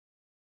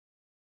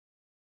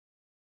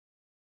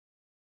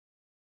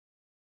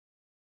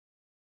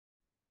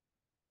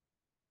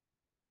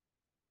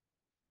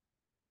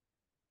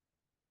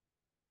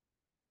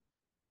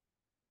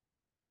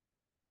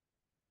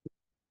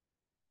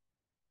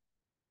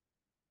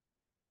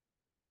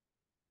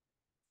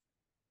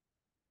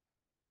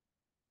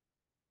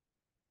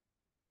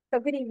So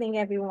good evening,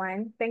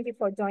 everyone. Thank you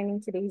for joining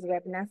today's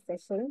webinar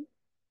session.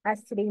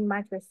 As today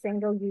marks the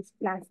Single-Use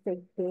Plastic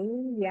Day,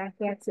 we are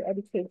here to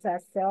educate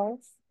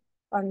ourselves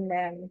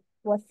on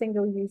what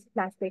single-use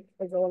plastic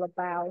is all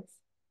about.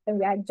 And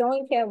we are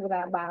joined here with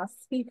our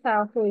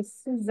speaker, who is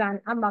Susanna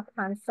Ama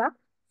Quansah.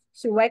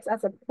 She works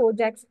as a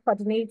project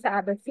coordinator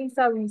at the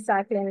Sesa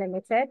Recycling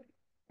Limited,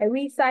 a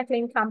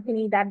recycling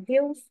company that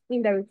deals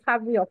in the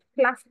recovery of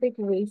plastic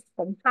waste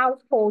from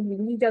household,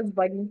 religious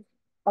bodies,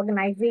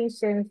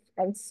 organizations,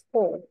 and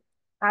schools.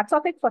 Our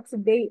topic for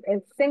today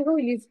is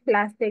single-use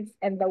plastics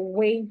and the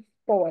way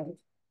forward.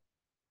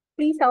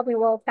 Please help me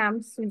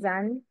welcome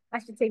Suzanne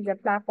as she takes the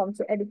platform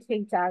to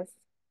educate us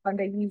on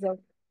the use of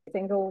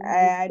single-use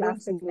I don't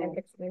plastics and know.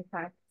 its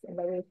impacts and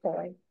the way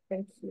forward.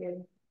 Thank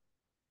you.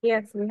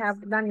 Yes, we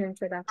have done your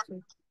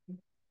introduction.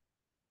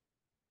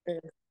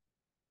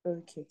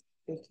 Okay,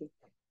 okay.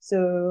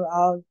 So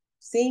I'll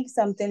say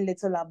something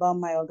little about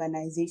my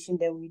organization,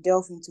 then we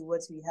delve into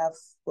what we have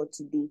for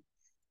today.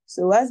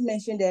 So as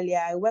mentioned earlier,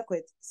 I work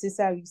with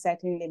Sesa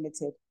Recycling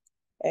Limited.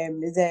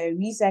 It's a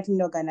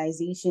recycling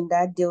organization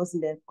that deals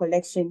in the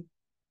collection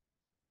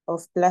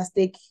of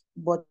plastic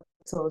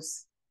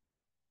bottles,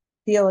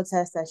 pure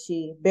water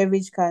sachet,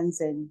 beverage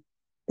cans, and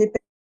paper.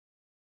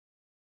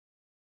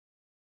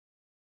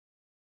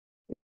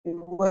 We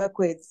work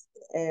with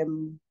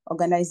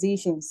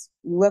organizations.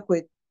 We work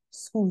with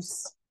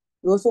schools.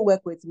 We also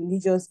work with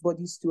religious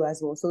bodies too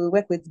as well. So we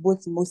work with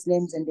both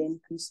Muslims and then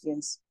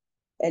Christians.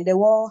 And then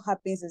what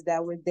happens is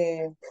that with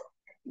the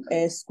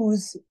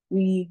schools,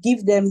 we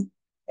give them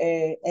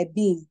a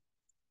bin,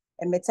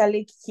 a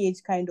metallic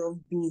cage kind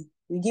of bin.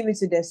 We give it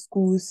to the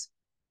schools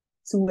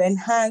to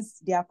enhance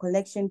their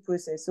collection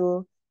process.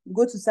 So you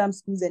go to some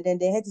schools and then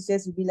the head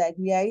teachers will be like,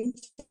 we are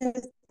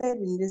interested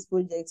in this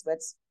project,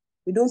 but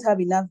we don't have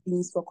enough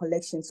beans for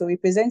collection. So we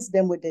present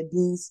them with the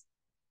beans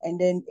and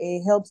then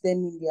it helps them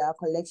in their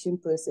collection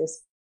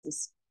processes.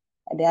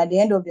 And then at the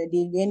end of the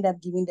day, we end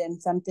up giving them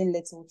something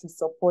little to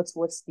support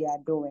what they are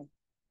doing.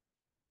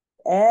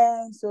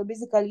 And so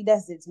basically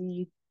that's it.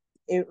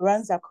 It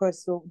runs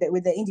across so that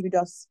with the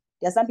individuals,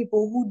 there are some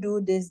people who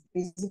do this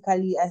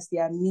basically as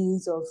their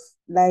means of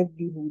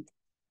livelihood.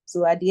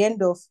 So at the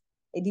end of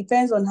it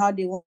depends on how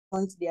they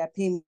want their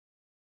payment.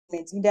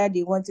 Either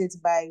they want it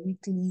by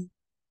weekly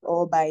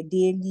or by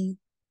daily,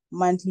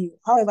 monthly,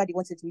 however they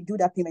want it. We do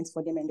that payment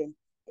for them and then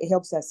it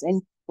helps us.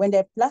 And when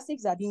the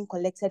plastics are being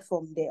collected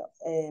from the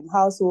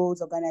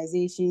households,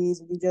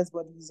 organizations, religious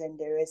bodies, and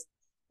the rest,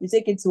 we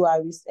take it to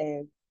our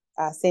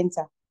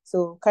center.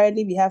 So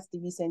currently we have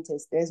 3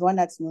 centers. There's one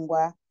at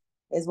Nungwa,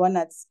 there's one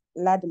at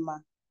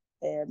Ladma,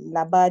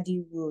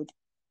 Labadi Road.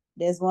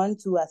 There's one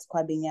too at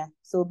Kwabenya.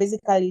 So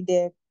basically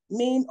the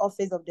main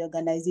office of the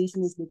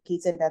organization is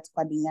located at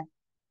Kwabenya.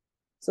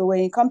 So when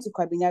it comes to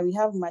Kwabenya, we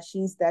have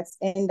machines that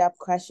end up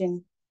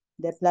crushing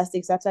the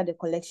plastics after the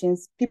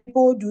collections.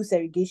 People do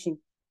segregation.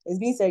 It's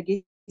being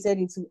segregated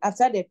into,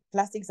 after the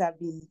plastics have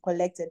been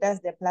collected, that's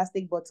the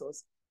plastic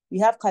bottles. We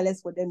have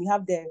colors for them. We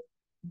have the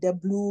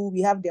blue,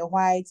 we have the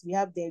white, we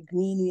have the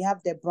green, we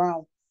have the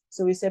brown.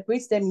 So we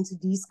separate them into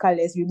these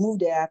colors, remove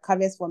the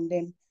covers from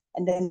them,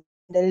 and then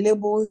the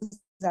labels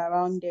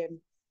around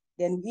them.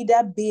 Then we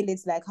either bale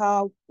it like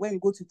how, when we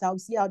go to town, we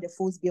see how the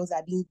false bales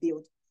are being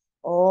baled,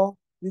 or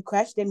we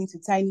crush them into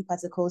tiny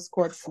particles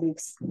called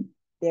flakes.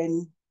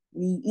 Then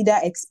we either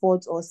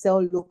export or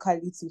sell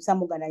locally to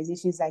some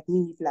organizations like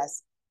Mini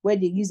Plus, where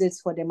they use it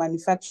for the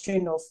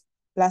manufacturing of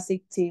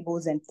plastic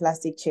tables and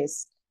plastic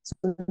chairs.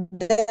 So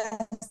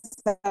that's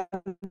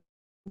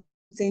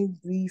something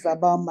brief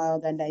about my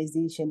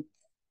organization.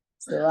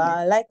 So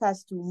I'd like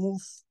us to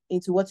move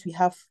into what we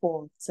have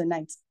for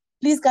tonight.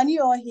 Please, can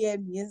you all hear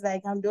me? It's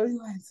like I'm the only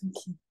one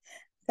talking.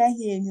 Can't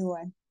hear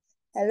anyone.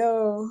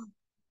 Hello.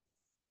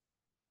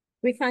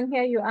 We can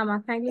hear you,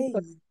 Ama. Kindly Hey.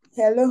 put.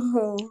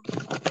 Hello.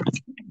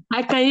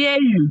 I can hear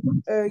you.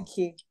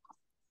 Okay.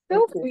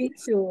 Feel Okay. free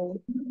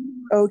to.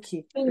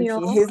 Okay. In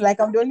your. Okay. It's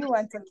like I'm the only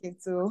one talking,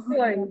 so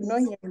Sorry. not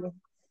hearing me.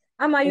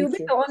 Ama, you'll be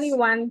Okay. the only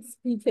one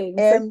speaking.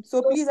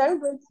 So please, are you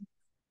going to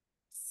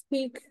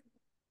speak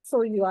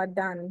so you are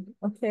done,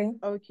 okay?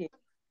 Okay,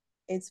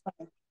 it's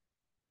fine.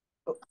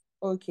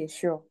 Okay,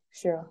 sure,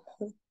 sure.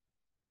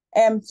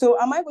 So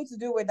am I going to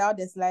do without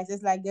the slides?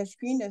 It's like the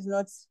screen is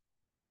not.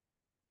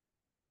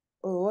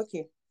 Oh,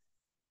 okay.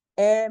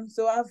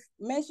 So I've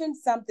mentioned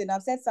something.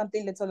 I've said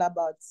something little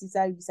about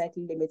Sesa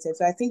Recycling Limited.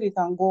 So I think we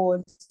can go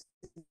on to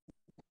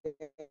the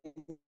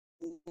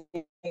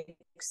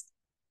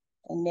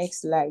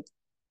next slide.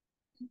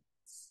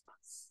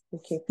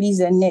 Okay, please,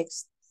 the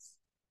next.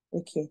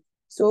 Okay.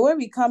 So when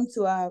we come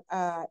to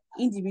our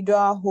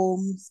individual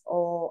homes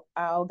or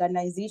our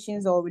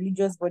organizations or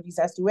religious bodies,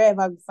 as to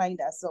wherever we find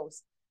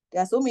ourselves,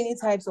 there are so many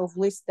types of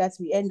waste that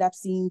we end up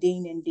seeing day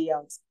in and day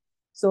out.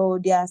 So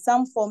there are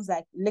some forms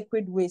like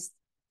liquid waste.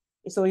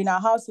 So in our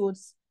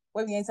households,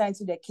 when we enter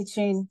into the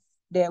kitchen,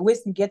 the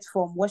waste we get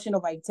from washing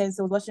of our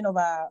utensils, washing of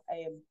our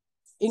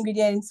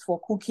ingredients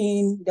for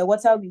cooking, the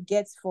water we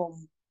get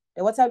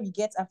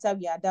after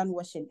we are done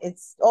washing,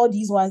 it's all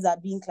these ones are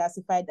being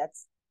classified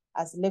as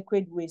as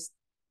liquid waste.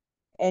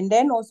 And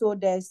then also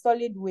there's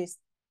solid waste.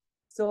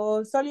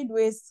 So solid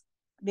waste,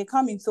 they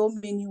come in so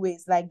many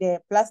ways, like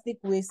the plastic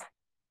waste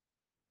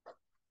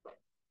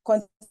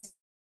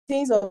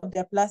contains of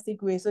the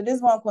plastic waste. So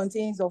this one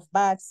contains of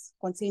bags,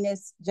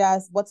 containers,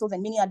 jars, bottles,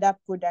 and many other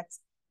products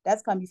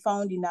that can be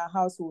found in our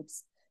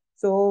households.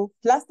 So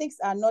plastics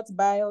are not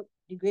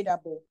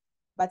biodegradable,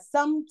 but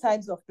some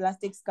types of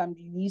plastics can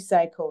be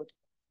recycled.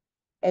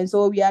 And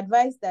so we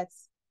advise that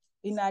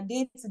in our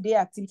day-to-day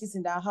activities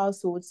in our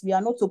households, we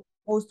are not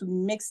supposed to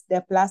mix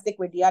the plastic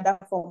with the other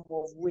form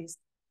of waste.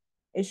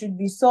 It should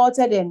be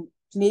sorted and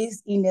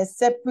placed in a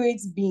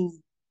separate bin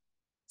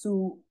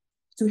to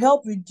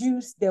help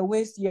reduce the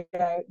waste you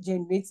are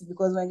generating,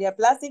 because when their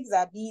plastics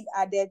are being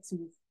added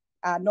to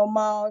our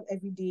normal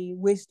everyday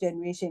waste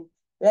generation,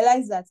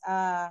 realize that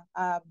our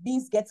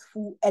bins get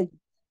full early.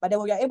 But then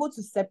when we are able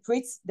to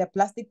separate the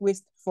plastic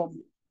waste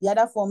from the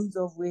other forms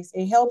of waste,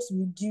 it helps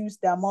reduce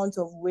the amount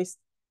of waste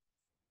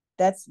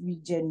that we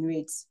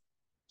generate.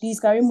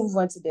 Please, can we move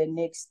on to the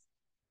next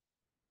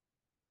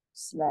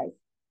slide?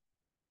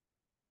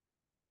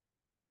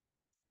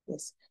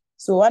 Yes.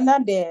 So under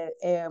the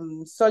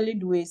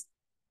solid waste,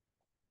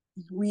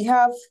 we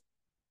have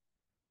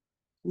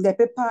the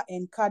paper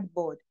and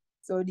cardboard.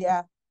 So they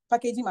are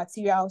packaging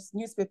materials,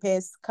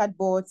 newspapers,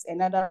 cardboards,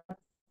 and other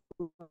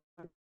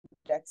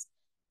products.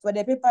 For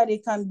the paper, they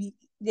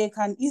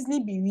can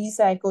easily be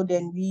recycled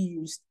and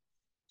reused.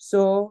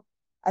 So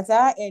at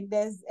our end,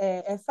 there's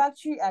a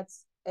factory at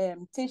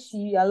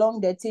Tishi,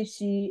 along the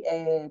Tishi,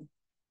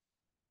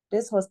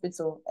 this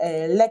hospital,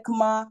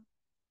 Lekma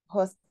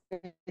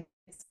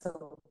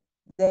Hospital.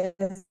 There's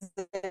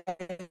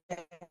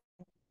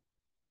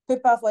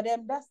paper for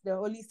them. That's the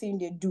only thing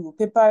they do,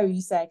 paper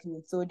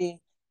recycling. So they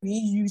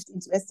reused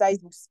into exercise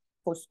books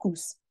for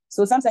schools.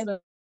 So sometimes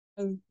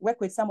when we work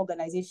with some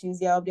organizations,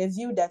 they are of the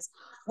view that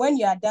when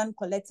you are done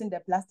collecting the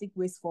plastic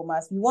waste from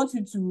us, we want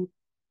you to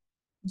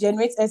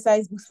generate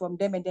exercise books from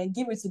them and then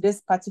give it to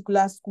this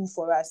particular school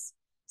for us.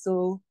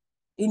 So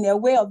in a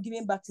way of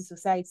giving back to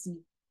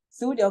society,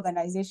 through the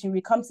organization,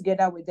 we come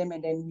together with them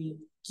and then we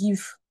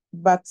give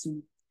back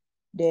to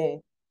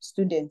the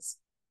students.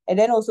 And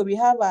then also we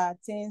have our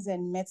tins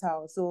and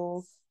metal.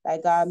 So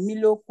like our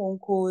Milo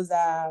Concos,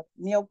 our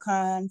milk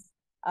cans,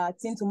 our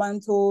tin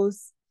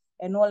tomatoes,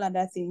 and all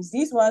other things.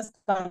 These ones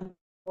can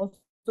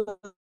also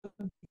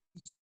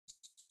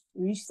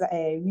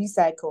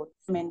recycled.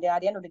 And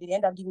at the end of the day, they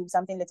end up giving you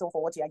something little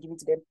for what you are giving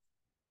to them.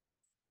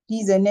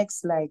 Please, the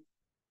next slide.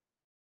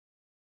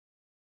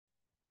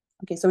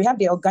 Okay, so we have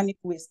the organic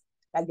waste,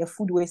 like the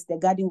food waste, the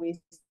garden waste,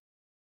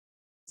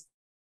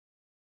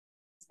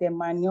 the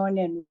manure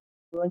and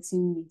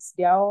rotten meats.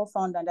 They are all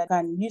found and I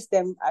can use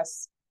them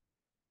as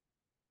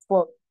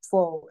for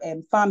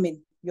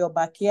farming, your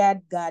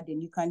backyard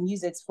garden. You can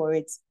use it for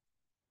it.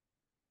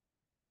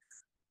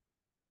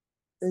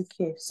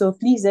 Okay, so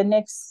please, the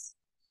next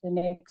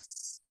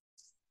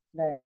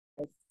slide.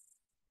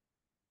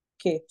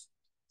 Okay,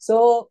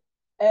 so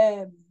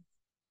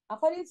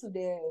according to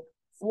the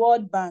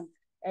World Bank,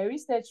 a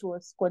research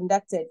was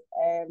conducted.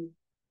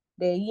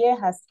 The year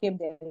has kept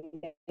the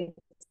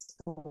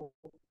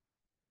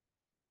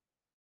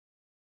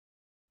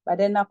but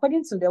then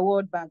according to the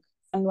World Bank,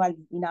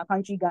 annually in our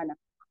country, Ghana,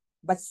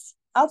 but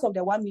out of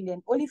the 1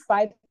 million, only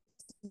 5 to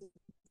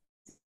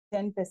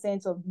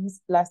 10% of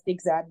these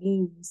plastics are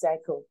being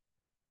recycled.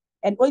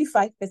 And only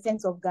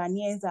 5% of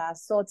Ghanaians are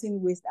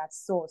sorting waste at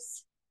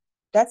source.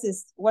 That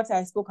is what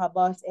I spoke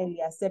about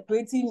earlier,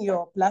 separating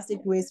your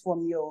plastic waste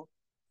from your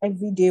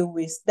everyday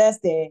waste. That's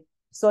the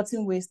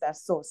sorting waste at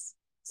source.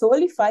 So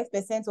only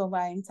 5% of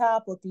our entire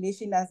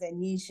population as a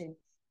nation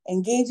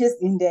engages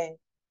in the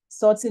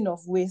sorting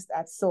of waste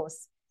at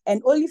source.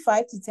 And only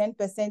 5 to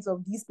 10%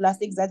 of these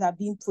plastics that are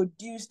being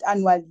produced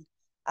annually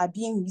are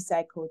being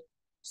recycled.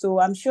 So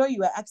I'm sure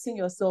you are asking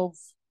yourself,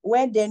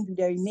 where then do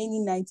the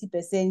remaining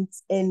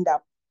 90% end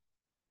up?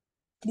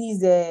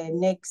 Please,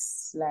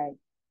 next slide.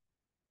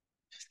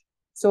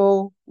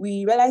 So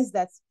we realized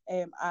that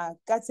our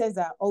gutters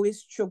are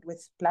always choked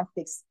with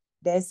plastics.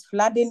 There's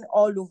flooding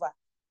all over.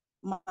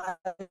 Malaria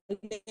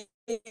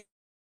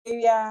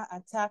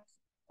attack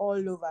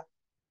all over.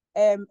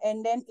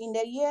 And then in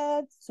the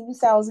year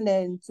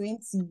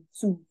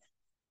 2022,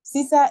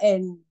 Sesa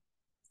and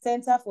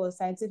Center for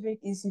Scientific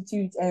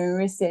Institute and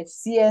Research,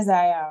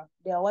 CSIR,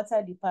 the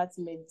water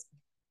department,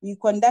 we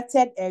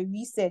conducted a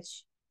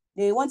research.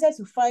 They wanted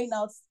to find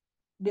out,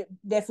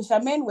 the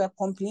fishermen were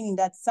complaining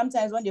that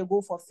sometimes when they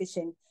go for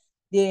fishing,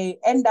 they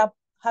end up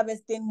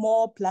harvesting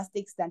more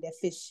plastics than the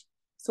fish.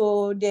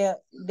 So the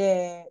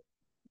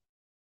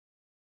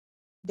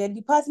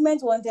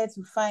department wanted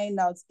to find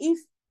out if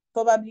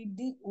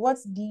probably what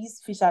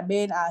these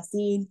fishermen are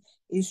saying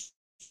is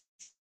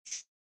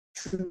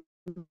true.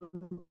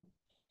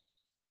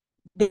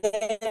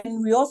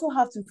 Then we also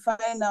have to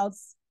find out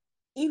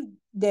if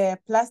the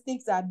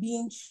plastics are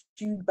being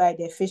chewed by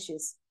the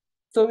fishes.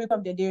 So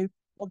of the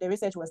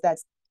research was that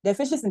the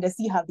fishes in the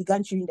sea have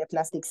begun chewing the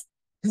plastics.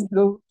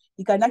 So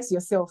you can ask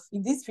yourself,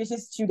 if these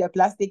fishes chew the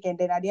plastic and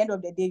then at the end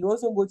of the day, you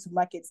also go to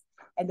markets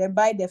and then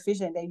buy the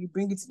fish and then you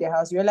bring it to the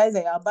house, you realize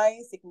that you are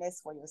buying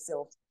sickness for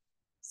yourself.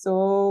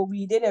 So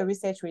we did a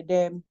research with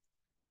them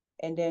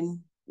and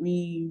then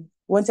we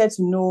wanted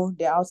to know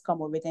the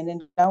outcome of it. And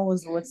then that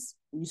was what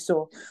we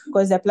saw.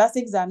 Because the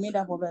plastics are made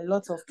up of a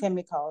lot of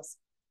chemicals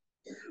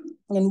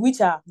and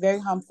which are very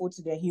harmful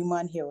to the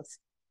human health.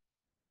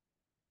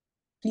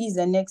 Please,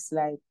 the next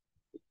slide.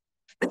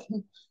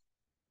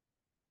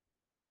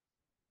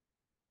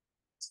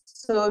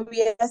 So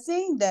we are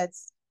saying that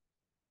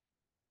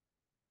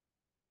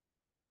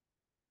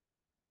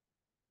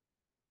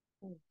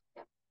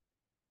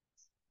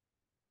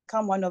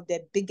become one of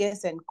the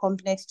biggest and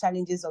complex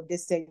challenges of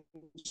this century.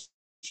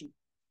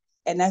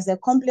 And as a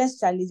complex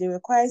challenge, it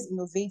requires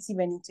innovative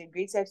and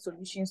integrated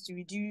solutions to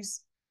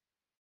reduce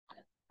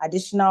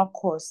additional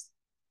costs.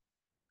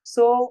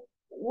 So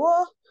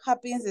what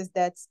happens is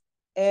that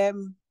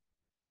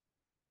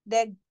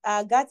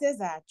our gutters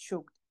are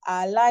choked,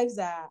 our lives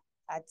are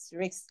at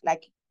risk.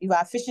 Like if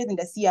our fishes in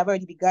the sea have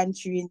already begun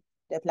chewing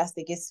the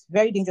plastic, it's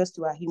very dangerous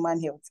to our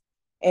human health.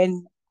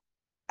 And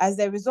as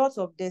a result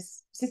of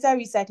this, Sesa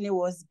Recycling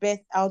was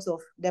birthed out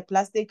of the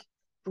plastic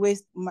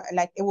waste,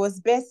 like it was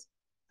birthed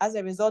as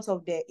a result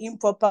of the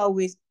improper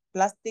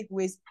plastic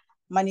waste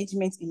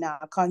management in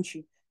our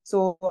country.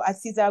 So at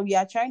Sesa, we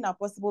are trying our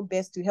possible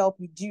best to help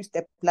reduce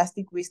the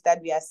plastic waste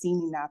that we are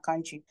seeing in our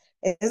country.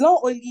 It's not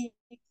only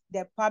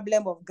the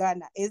problem of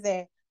Ghana, it's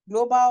a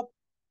global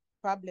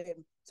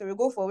problem. So we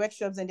go for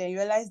workshops and then you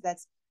realize that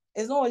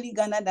it's not only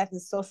Ghana that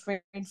is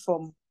suffering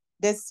from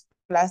this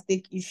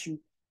plastic issue.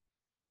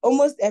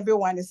 Almost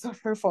everyone is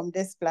suffering from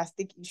this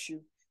plastic issue.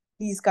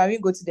 Please, can we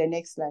go to the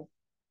next slide?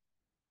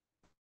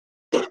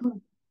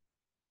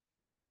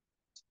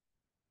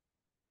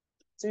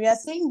 So we are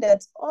saying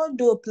that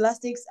although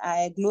plastics are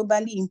a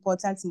globally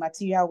important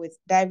material with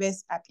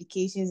diverse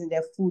applications in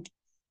the food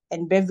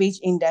and beverage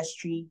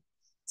industry,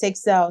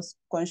 textiles,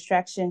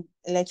 construction,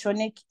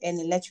 electronic and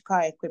electrical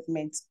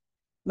equipment,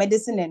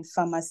 medicine and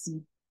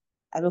pharmacy,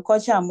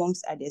 agriculture,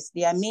 amongst others,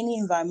 there are many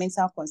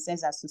environmental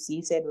concerns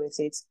associated with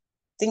it.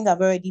 I think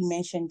I've already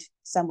mentioned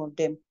some of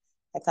them,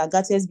 like our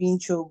gutters being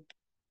choked,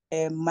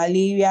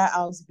 malaria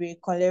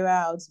outbreak,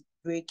 cholera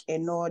outbreak,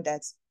 and all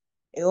that.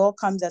 It all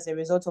comes as a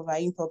result of our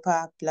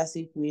improper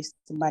plastic waste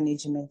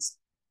management.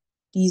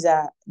 These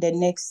are the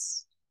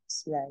next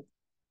slide.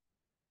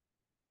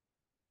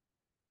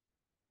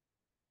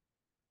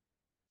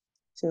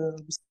 So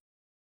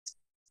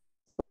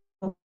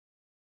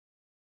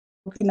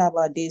talking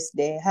about this,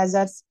 the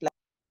hazards.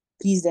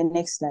 Please, the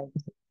next slide.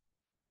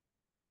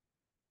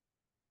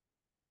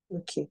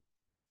 Okay.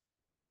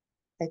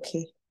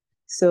 Okay.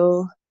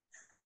 So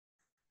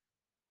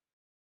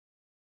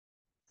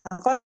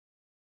according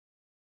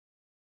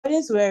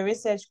to a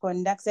research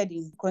conducted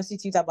in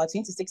constitute about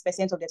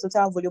 26% of the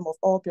total volume of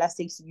all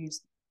plastics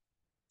used.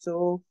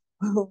 So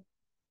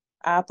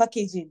our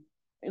packaging,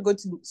 you go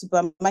to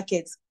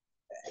supermarkets,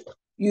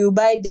 you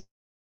buy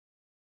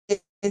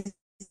this,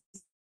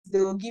 they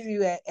will give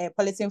you a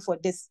polythene for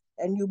this,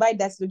 and you buy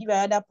that, they'll give you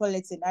another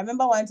polythene. I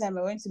remember one time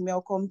I went to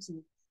Melcom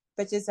to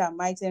purchase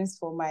some items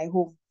for my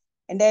home,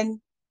 and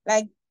then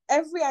like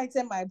every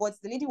item I bought,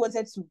 the lady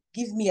wanted to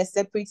give me a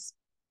separate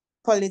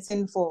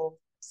polythene for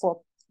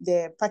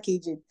the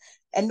packaging,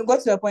 and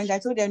got to a point I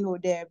told them no,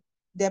 they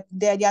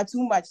are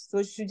too much,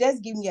 so she should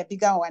just give me a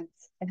bigger one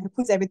and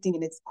put everything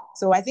in it.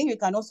 So I think we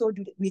can also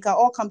we can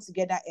all come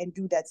together and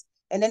do that.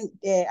 And then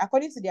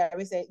according to their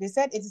research, they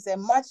said it is a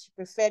much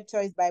preferred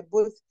choice by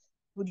both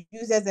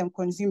producers and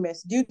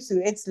consumers due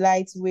to its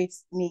lightweight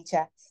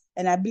nature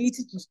and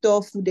ability to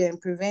store food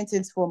and prevent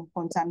it from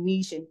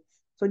contamination.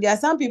 So there are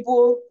some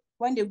people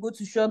when they go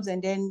to shops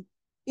and then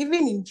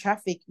even in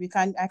traffic,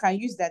 I can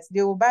use that.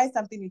 They will buy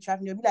something in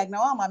traffic. They'll be like,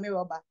 now I'm a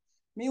robber.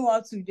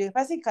 Meanwhile, the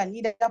person can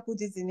either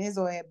put it in his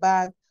or her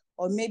bag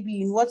or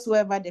maybe in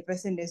whatsoever the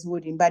person is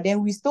holding. But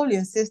then we still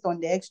insist on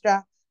the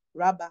extra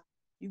rubber.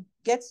 You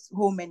get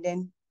home and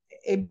then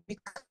it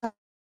becomes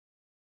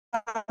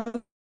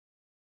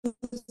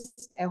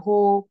a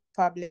whole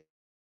problem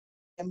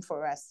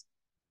for us.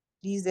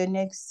 This is the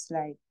next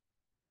slide.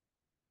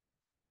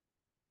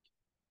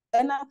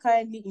 Ghana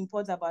currently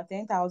imports about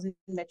 10,000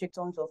 metric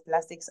tons of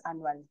plastics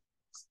annually.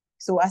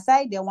 So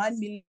aside the 1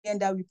 million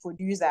that we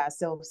produce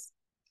ourselves,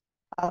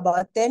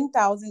 about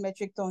 10,000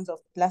 metric tons of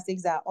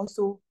plastics are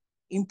also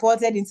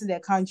imported into the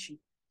country.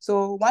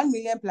 So 1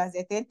 million plus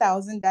the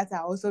 10,000 that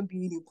are also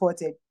being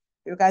imported.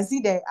 You can see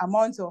the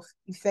amount of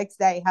effects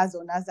that it has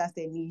on us as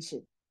a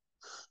nation.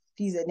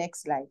 Please, the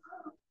next slide.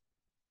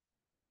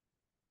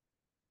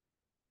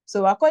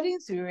 So according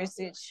to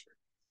research,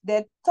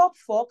 the top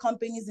 4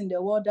 companies in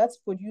the world that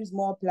produce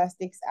more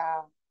plastics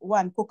are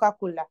 1,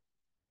 Coca-Cola,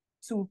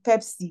 2,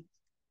 Pepsi,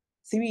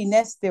 3,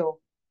 Nestle,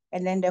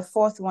 and then the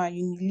 4th one,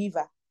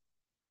 Unilever.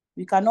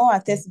 We can all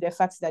attest to the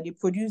fact that they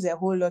produce a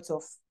whole lot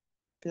of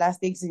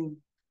plastics in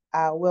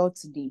our world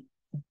today.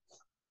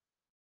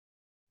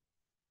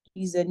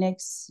 Is the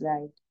next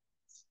slide.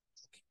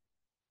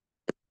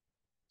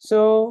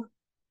 So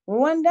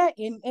Rwanda,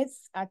 in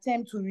its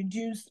attempt to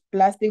reduce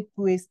plastic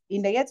waste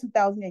in the year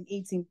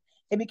 2018,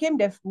 it became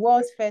the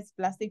world's first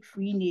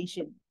plastic-free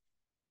nation.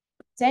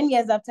 10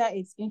 years after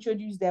it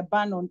introduced the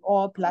ban on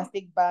all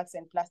plastic bags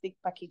and plastic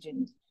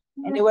packaging.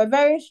 And they were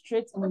very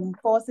strict in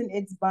enforcing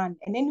its ban.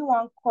 And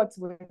anyone caught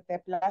with a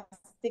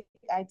plastic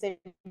item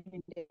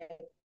in the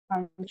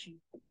country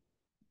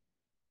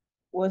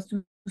was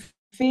to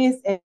face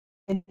a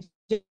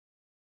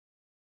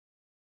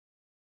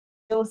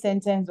jail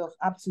sentence of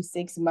up to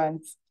 6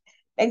 months.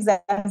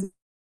 Examples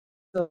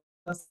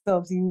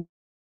of in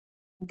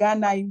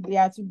Ghana, if they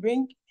are to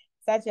bring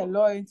such a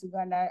law into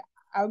Ghana,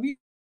 are we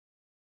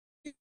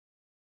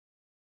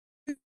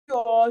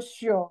all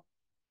sure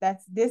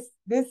that this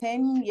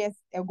 10 years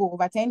ago,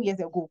 over 10 years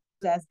ago,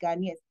 as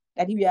Ghanaians,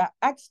 that if we are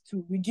asked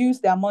to reduce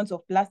the amount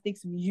of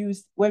plastics we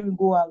use when we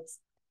go out,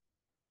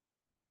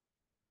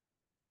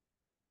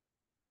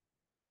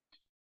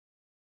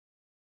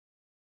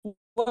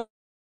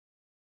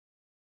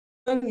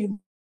 when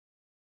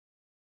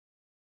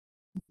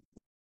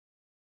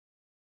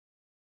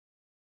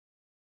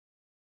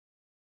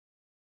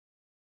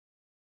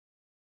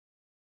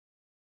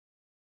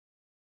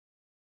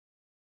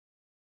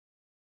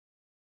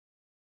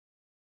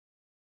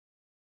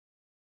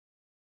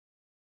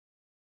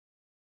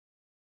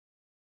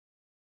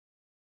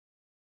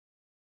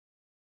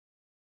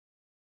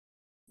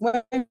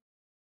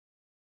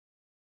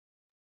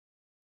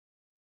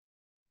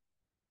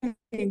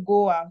we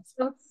go out,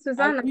 So,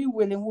 Susanna,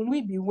 will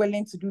we be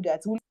willing to do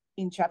that? Will we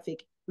in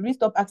traffic? Will we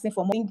stop asking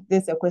for more? I think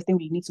there's a question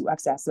we need to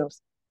ask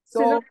ourselves.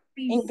 Susanna, So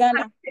in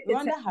Ghana,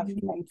 Rwanda have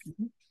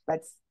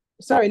but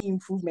sorry,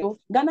 improvement. So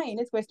Ghana in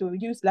its quest to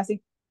reduce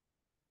plastic.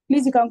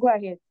 Please, you can go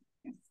ahead.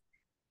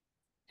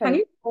 can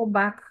you go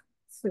back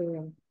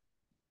to,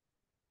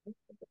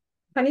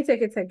 can you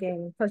take it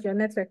again? Because your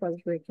network was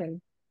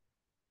breaking.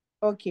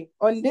 Okay,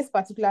 on this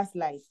particular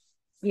slide.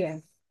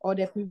 Yes. Or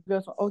the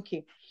previous one.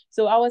 Okay.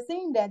 So I was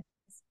saying that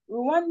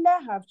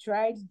Rwanda have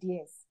tried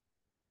theirs.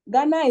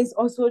 Ghana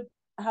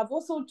have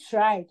also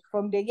tried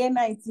from the year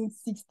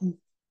 1960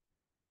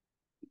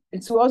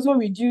 to also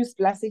reduce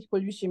plastic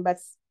pollution, but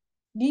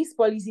these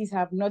policies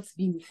have not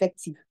been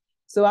effective.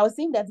 So I was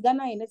saying that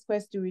Ghana, in its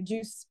quest to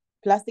reduce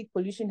plastic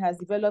pollution, has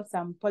developed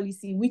some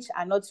policies which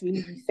are not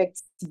really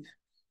effective.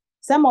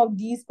 Some of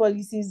these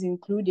policies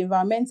include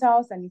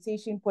environmental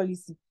sanitation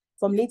policy,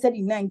 formulated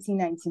in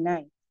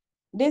 1999.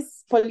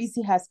 This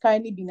policy has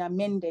currently been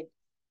amended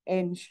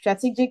and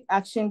strategic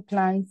action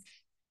plans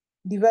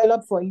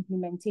developed for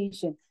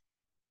implementation.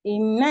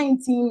 In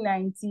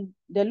 1990,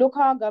 the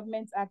Local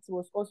Government Act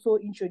was also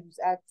introduced.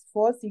 Act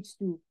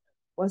 462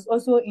 was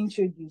also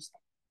introduced.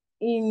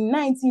 In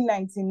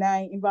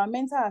 1999,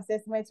 Environmental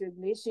Assessment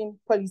Regulation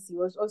Policy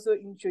was also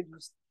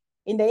introduced.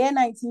 In the year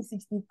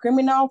 1960,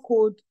 Criminal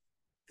Code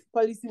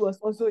Policy was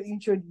also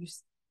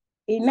introduced.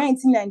 In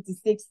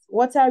 1996,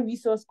 Water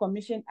Resource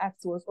Commission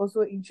Act was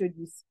also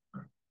introduced.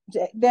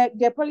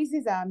 The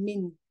policies are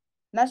many.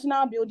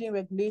 National Building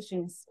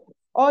Regulations,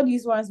 all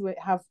these ones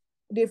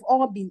they've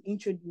all been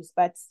introduced,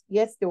 but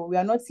yet still we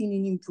are not seeing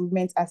any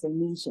improvement as a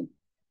nation.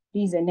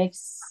 This is the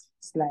next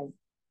slide.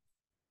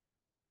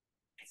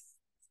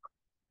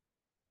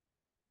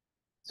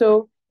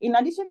 So in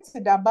addition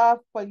to the above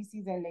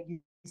policies and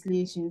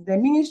legislations, the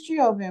Ministry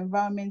of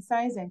Environment,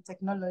 Science and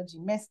Technology,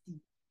 MESTI,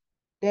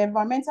 the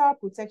Environmental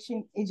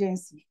Protection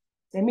Agency,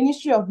 the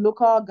Ministry of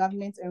Local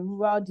Government and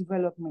Rural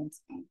Development,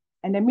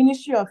 and the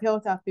Ministry of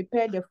Health have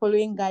prepared the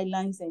following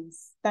guidelines and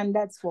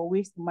standards for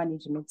waste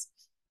management.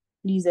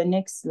 Please, the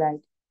next slide.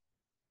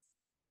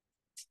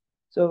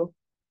 So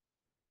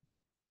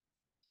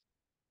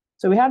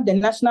we have the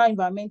National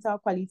Environmental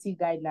Quality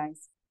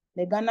Guidelines,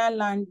 the Ghana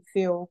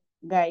Landfill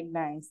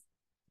Guidelines,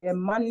 the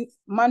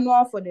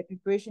Manual for the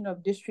Preparation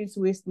of District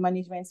Waste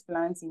Management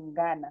Plans in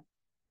Ghana,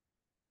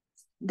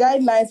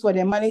 Guidelines for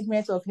the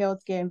Management of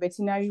Healthcare and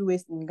Veterinary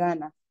Waste in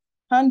Ghana,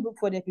 Handbook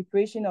for the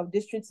Preparation of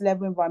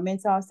District-Level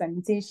Environmental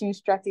Sanitation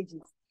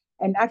Strategies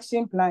and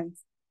Action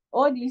Plans.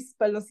 All these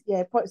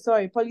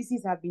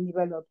policies have been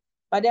developed.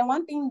 But then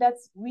one thing that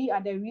we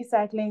at the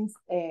recycling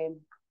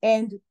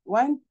and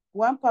one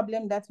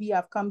problem that we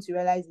have come to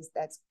realize is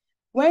that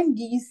when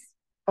these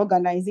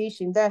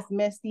organizations, that's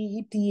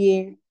MESTI,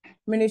 EPA,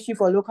 Ministry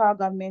for Local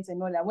Government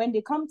and all that, when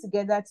they come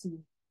together to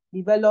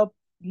develop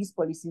these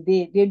policies,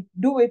 they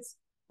do it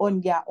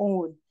on their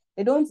own.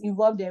 They don't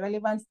involve the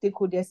relevant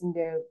stakeholders in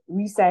the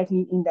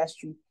recycling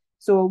industry.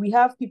 So we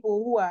have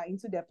people who are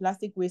into the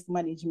plastic waste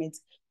management.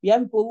 We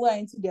have people who are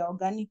into the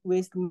organic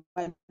waste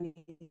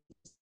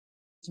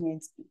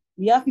management.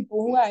 We have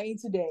people who are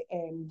into the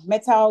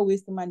metal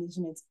waste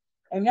management.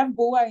 And we have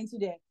people who are into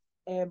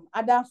the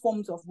other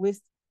forms of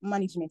waste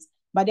management.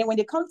 But then when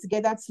they come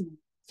together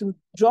to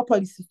draw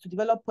policies, to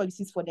develop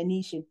policies for the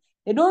nation,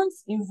 they don't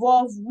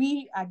involve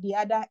we at the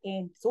other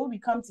end. So we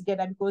come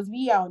together because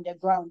we are on the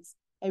ground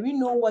and we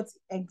know what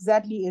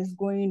exactly is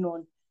going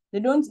on. They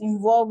don't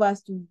involve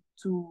us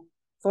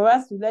for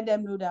us to let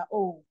them know that,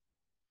 oh,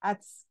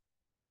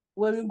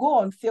 when we go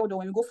on field or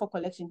when we go for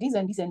collection, these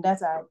and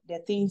that are the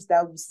things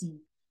that we see.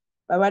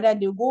 but rather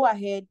they go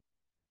ahead,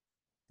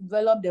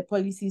 develop the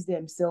policies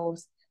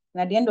themselves.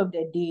 And at the end of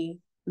the day,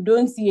 we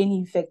don't see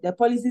any effect. The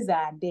policies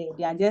are there.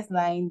 They are just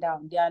lying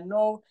down.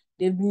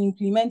 They've been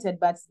implemented,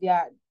 but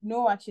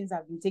no actions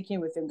have been taken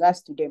with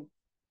regards to them.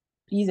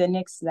 Please, the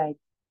next slide.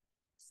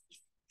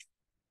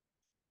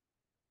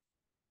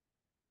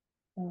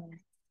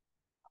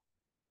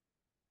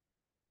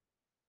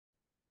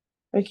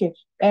 Okay.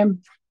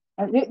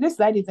 This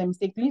slide is a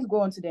mistake. Please go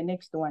on to the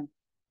next one.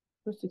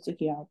 Just to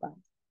take it out back.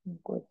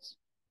 Good.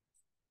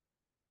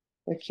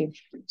 Okay.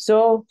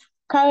 So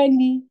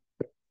currently,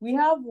 we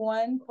have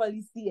one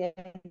policy.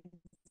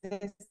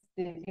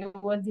 It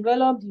was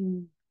developed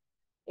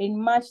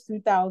in March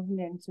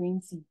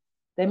 2020.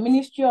 The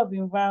Ministry of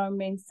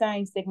Environment,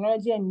 Science,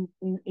 Technology and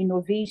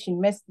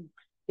Innovation, MESI,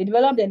 they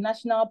developed a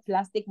national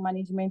plastic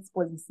management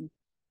policy.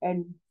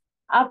 And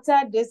after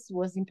this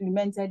was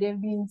implemented, there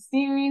have been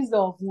series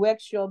of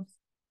workshops,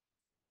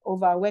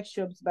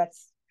 but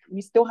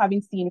we still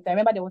haven't seen it. I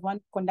remember there was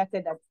one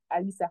conducted at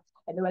Alisa,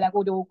 and they were like,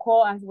 oh, they will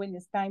call us when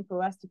it's time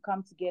for us to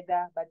come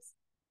together, but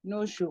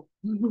no show.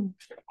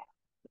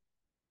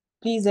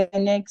 Please, the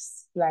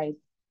next slide.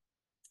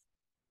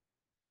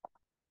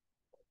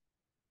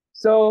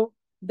 So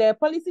the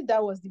policy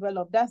that was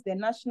developed, that's the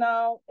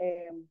National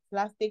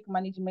Plastic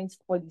Management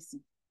Policy.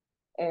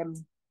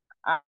 The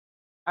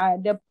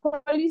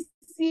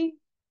policy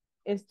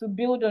is to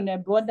build on a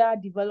broader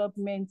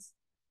development.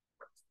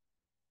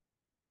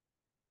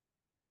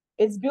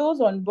 It's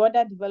built on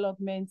broader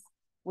development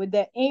with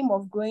the aim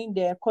of growing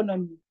the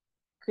economy,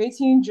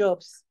 creating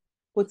jobs,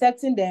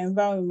 protecting the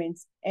environment,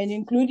 and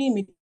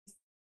including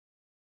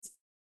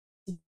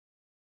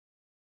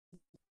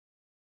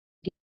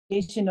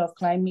mitigation of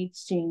climate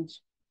change.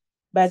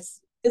 But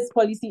this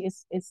policy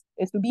is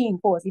to be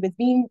enforced. If it's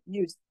being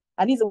used,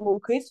 at least it will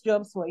create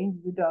jobs for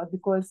individuals,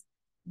 because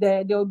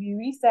there will be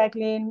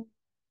recycling,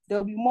 there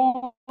will be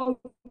more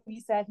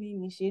recycling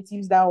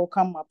initiatives that will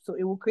come up. So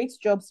it will create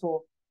jobs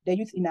for the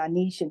youth in our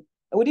nation.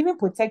 It would even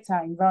protect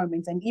our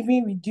environment and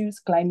even reduce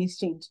climate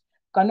change.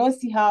 You cannot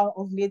see how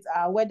of late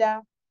our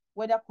weather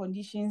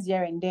conditions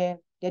here and there,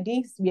 the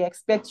days we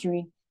expect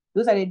rain,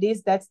 those are the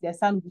days that the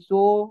sun will be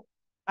so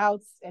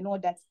out and all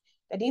that.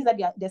 The days that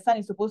the sun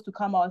is supposed to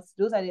come out,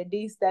 those are the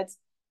days that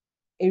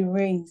it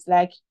rains.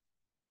 Like,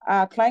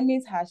 our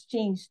climate has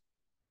changed.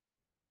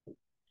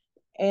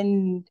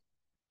 And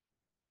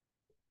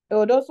it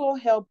would also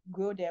help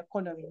grow the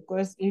economy,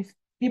 because if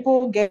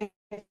people get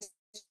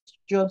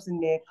jobs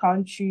in their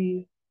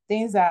country,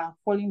 things are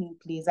falling in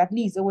place. At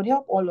least it would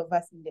help all of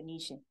us in the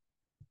nation.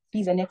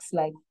 Please, the next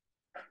slide.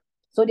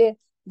 So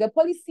the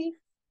policy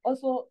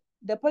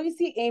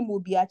aim will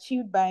be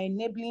achieved by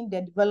enabling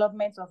the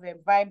development of a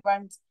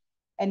vibrant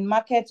and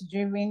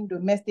market-driven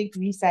domestic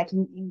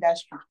recycling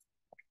industry.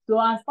 So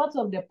as part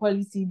of the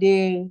policy,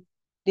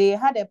 they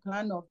had a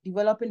plan of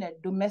developing a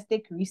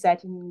domestic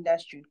recycling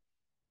industry.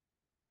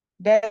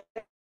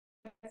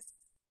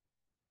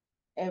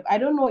 I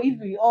don't know if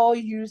we all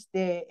use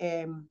the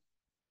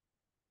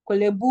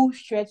Kolebu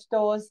stretch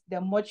stores,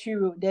 the Mochi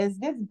Road. There's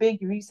this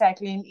big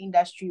recycling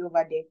industry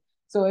over there.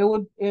 So it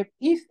would,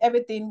 if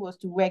everything was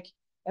to work,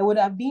 it would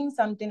have been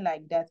something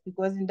like that,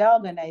 because in that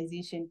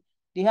organization,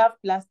 they have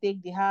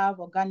plastic, they have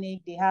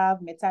organic, they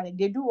have metallic,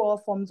 they do all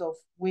forms of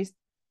waste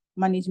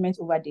management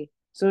over there.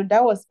 So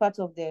that was part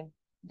of the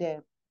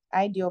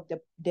idea of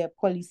the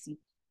policy,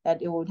 that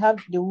they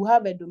will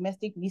have a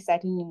domestic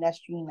recycling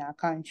industry in our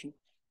country,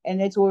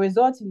 and it will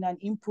result in an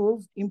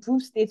improved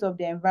state of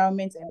the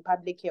environment and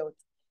public health.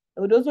 It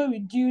would also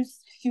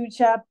reduce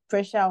future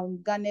pressure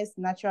on Ghana's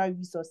natural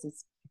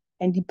resources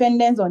and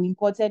dependence on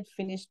imported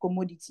finished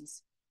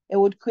commodities. It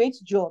would create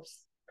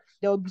jobs.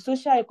 There will be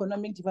social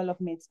economic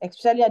development,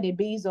 especially at the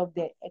base of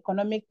the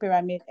economic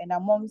pyramid and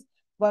amongst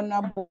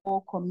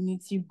vulnerable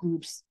community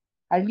groups.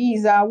 At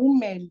least our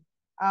women,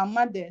 our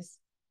mothers,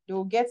 they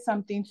will get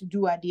something to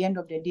do at the end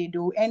of the day. They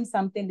will earn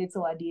something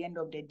little at the end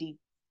of the day.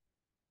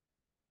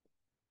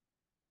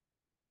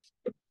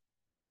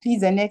 Please,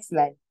 the next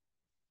slide.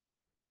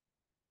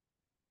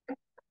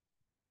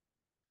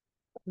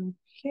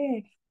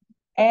 Okay.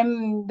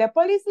 The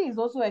policy is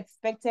also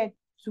expected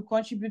to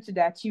contribute to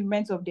the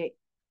achievement of the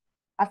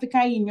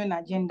African Union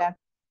Agenda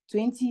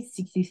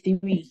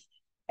 2063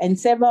 and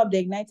several of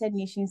the United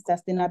Nations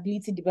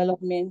Sustainability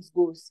Development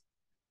Goals,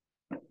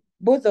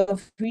 both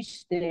of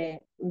which the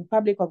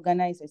Republic of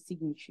Ghana is a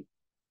signatory.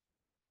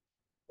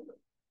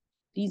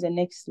 Please, the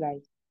next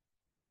slide.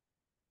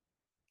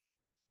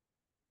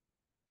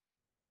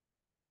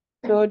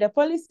 So the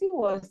policy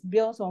was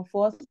built on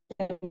 4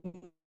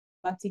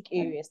 thematic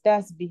areas.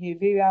 That's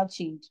behavioral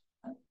change,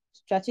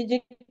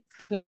 strategic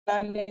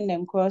planning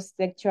and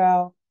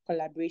cross-sectoral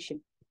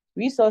collaboration,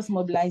 resource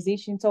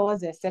mobilization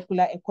towards a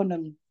circular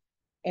economy,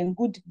 and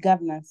good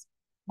governance,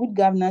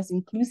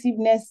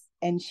 inclusiveness,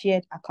 and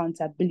shared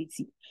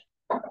accountability.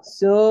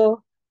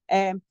 So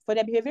for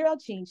the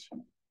behavioral change,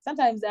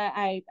 sometimes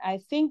I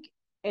think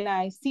and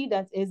I see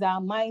that as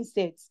our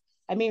mindset.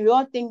 I mean, we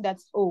all think that,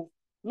 oh,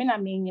 we are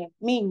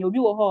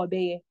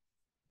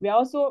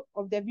also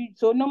of the view.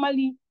 So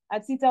normally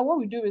at Sita, what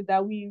we do is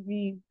that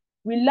we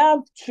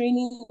love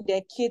training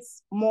the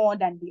kids more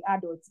than the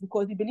adults,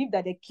 because we believe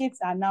that the kids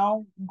are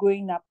now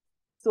growing up.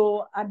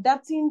 So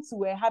adapting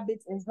to a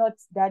habit is not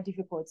that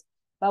difficult.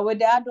 But with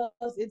the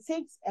adults, it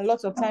takes a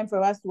lot of time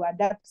for us to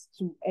adapt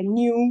to a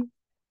new,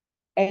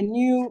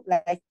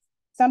 like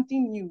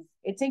something new.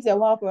 It takes a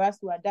while for us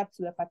to adapt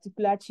to a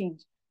particular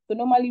change. So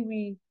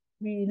normally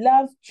we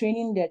love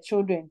training the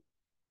children,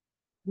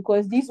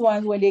 because these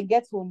ones, when they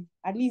get home,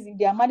 at least if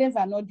their mothers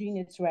are not doing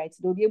it right,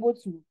 they'll be able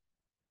to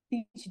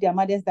teach their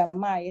mothers that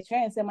you try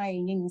and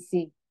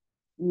say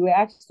we were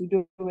asked to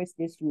do it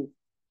this way.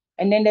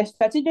 And then the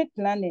strategic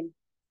planning,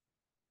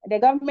 the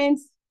government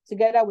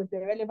together with the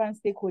relevant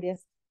stakeholders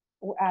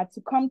are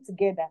to come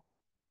together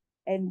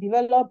and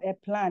develop a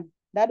plan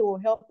that will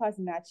help us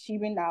in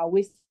achieving our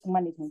waste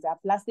management, our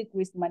plastic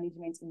waste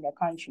management in the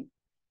country.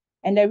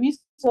 And the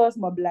resource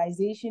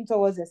mobilization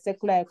towards a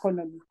circular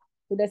economy.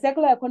 So the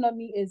circular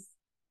economy is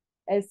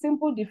a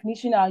simple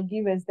definition I'll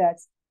give is that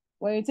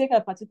when you take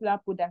a particular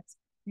product,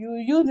 you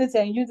use it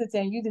and use it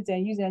and use it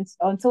and use it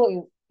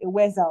until it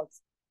wears out.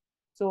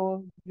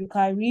 So you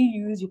can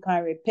reuse, you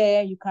can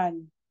repair, you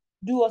can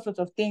do all sorts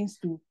of things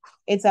to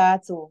it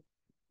until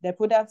the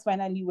product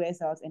finally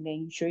wears out, and then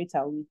you throw it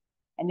away.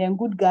 And then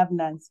good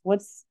governance,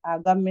 what our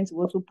government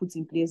will also put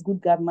in place, good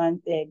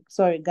governance,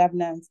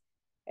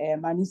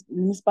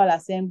 municipal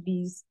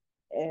assemblies,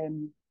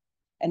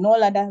 and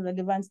all other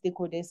relevant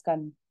stakeholders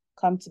can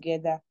come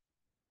together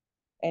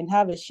and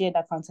have a shared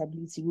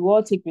accountability. We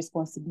all take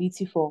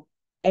responsibility for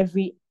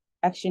every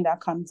action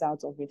that comes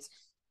out of it.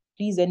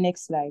 Please, the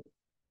next slide.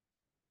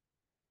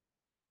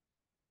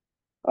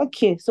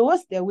 Okay, so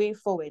what's the way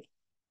forward?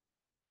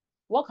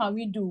 What can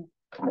we do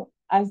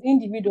as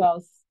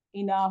individuals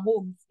in our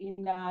homes,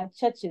 in our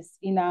churches,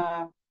 in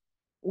our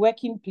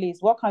working place?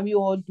 What can we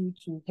all do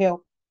to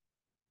help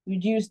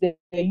reduce the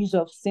use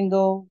of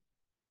single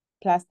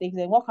plastics?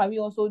 And what can we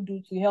also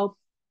do to help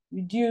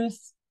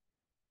reduce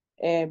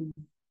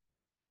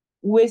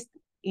waste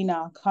in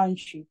our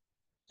country?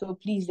 So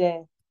please,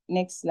 the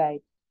next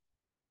slide.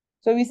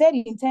 So we said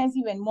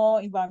intensive and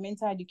more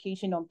environmental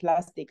education on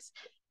plastics.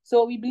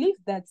 So we believe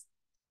that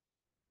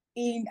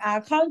in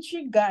our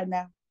country,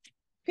 Ghana,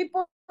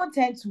 people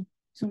tend to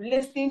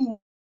listen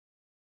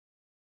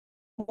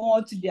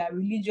more to their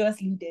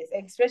religious leaders,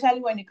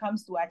 especially when it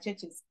comes to our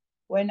churches.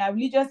 When our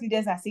religious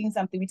leaders are saying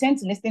something, we tend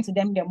to listen to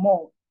them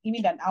more,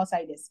 even than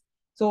outsiders.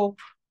 So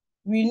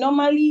we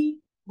normally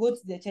go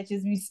to the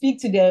churches, we speak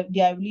to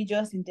their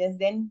religious leaders,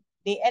 then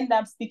they end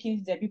up speaking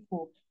to the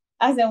people.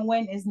 As and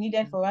when it's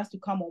needed for us to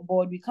come on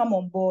board, we come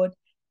on board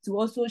to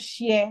also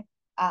share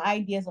our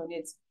ideas on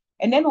it.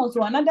 And then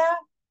also another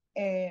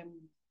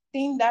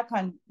thing that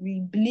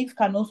we believe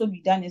can also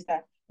be done is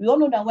that we all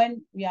know that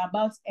when we are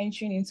about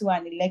entering into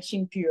an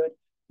election period,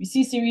 we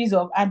see series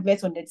of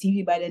adverts on the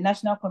TV by the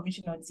National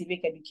Commission on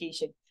Civic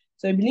Education.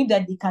 So I believe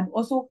that they can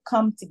also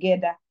come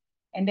together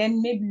and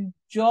then maybe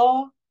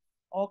draw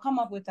or come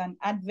up with an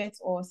advert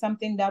or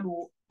something that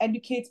will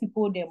educate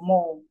people the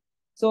more.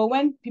 So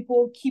when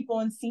people keep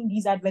on seeing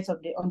these adverts on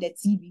the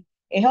TV,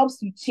 it helps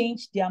to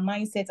change their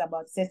mindset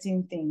about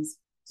certain things.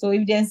 So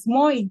if there's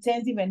more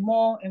intensive and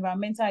more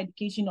environmental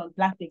education on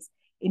plastics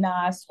in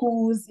our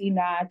schools, in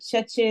our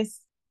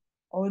churches,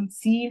 on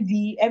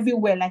TV,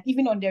 everywhere, like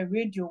even on the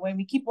radio, when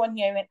we keep on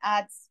hearing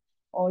ads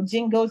or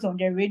jingles on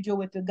the radio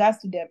with regards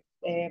to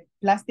the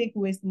plastic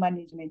waste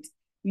management,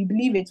 we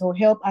believe it will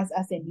help us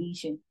as a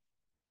nation.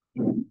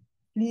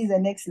 Please, the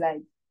next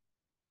slide.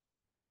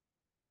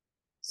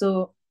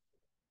 So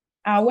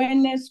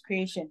awareness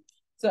creation.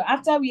 So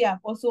after we have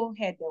also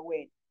heard the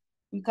word,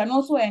 we can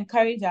also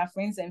encourage our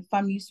friends and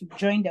families to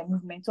join the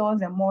movement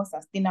towards a more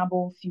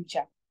sustainable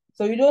future.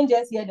 So you don't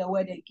just hear the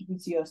word and keep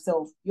it to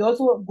yourself. You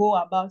also go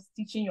about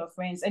teaching your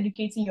friends,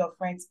 educating your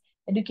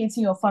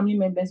family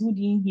members who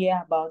didn't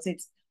hear about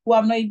it, who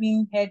have not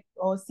even heard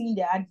or seen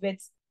the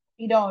adverts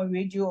either on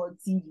radio or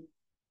TV.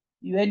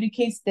 You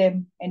educate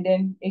them, and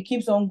then it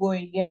keeps on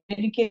going. You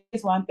educate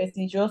one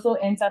person, you also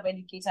ends up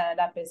educating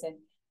another person.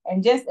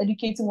 And just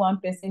educating one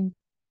person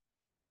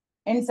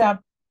ends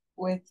up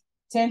with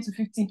 10 to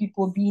 15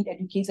 people being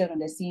educated on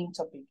the same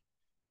topic.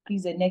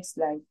 Please, the next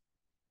slide.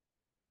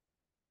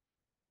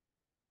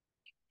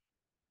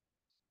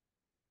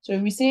 So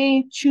we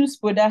say choose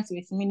products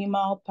with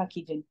minimal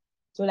packaging.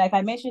 So like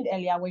I mentioned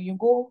earlier, when you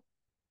go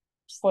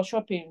for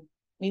shopping,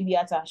 maybe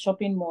at our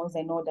shopping malls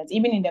and all that,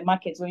 even in the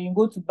markets, when you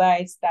go to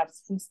buy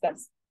food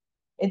stuffs,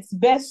 it's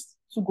best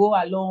to go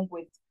along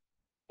with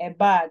a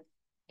bag.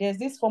 There's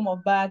this form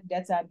of bag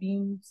that are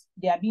being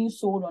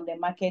sold on the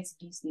market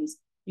these days.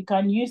 You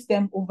can use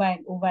them over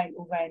and over and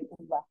over and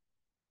over.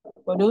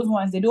 But those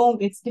ones,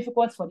 it's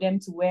difficult for them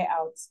to wear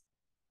out.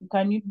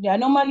 They are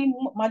normally,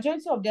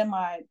 majority of them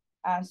are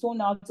sewn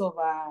out of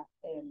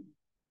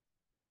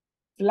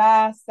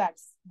glass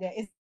sacks. There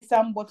is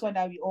some bottle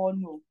that we all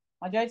know.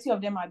 Majority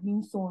of them are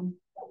being sewn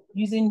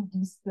using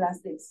these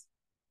plastics.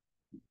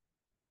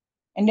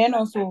 And then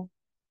also,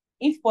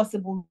 if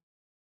possible,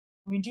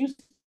 reduce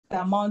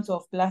the amount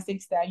of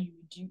plastics that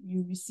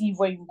you receive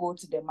when you go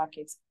to the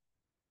market.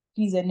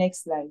 Please, the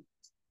next slide.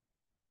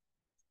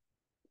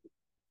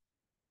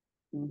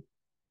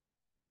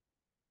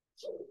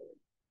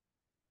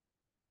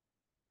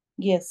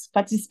 Yes,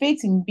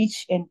 participate in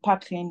beach and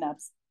park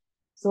cleanups.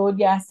 So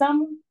there are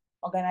some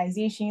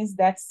organizations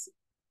that,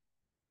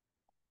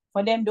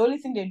 for them, the only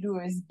thing they do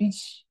is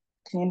beach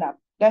cleanup.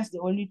 That's the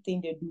only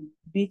thing they do,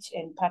 beach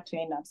and park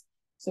cleanups.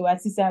 So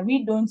at Sesa,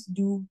 we don't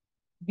do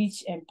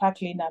beach and park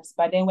cleanups.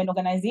 But then when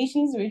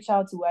organizations reach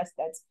out to us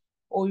that,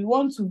 oh, we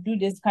want to do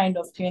this kind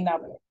of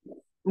cleanup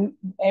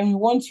and we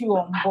want you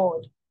on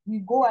board, we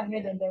go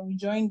ahead and then we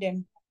join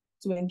them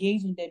to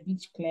engage in the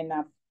beach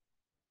cleanup.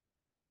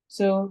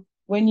 So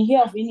when you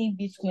hear of any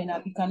beach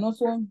cleanup, you can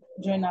also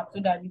join up so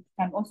that you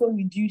can also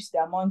reduce the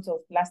amount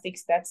of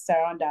plastics that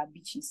surround our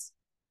beaches.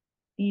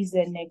 Please,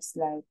 the next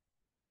slide.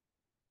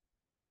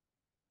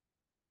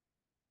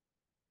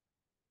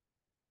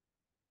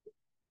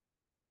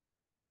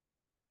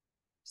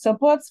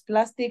 Supports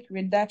plastic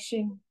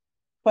reduction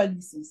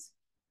policies.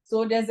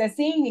 So there's a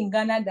saying in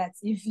Ghana that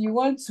if you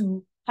want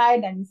to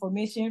hide an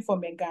information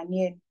from a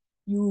Ghanaian,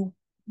 you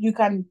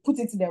can put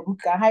it in the book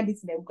and hide it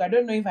in the book. I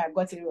don't know if I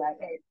got it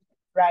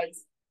right.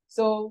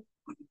 So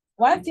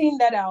one thing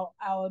that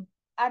I'll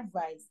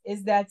advise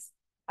is that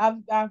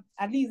I've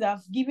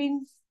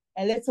given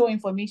a little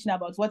information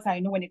about what I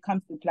know when it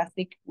comes to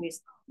plastic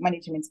waste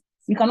management.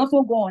 You can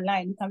also go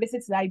online, you can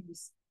visit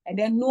libraries, and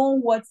then know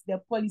what the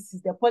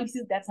policies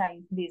that are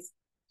in place,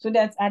 so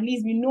that at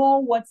least we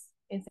know what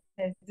is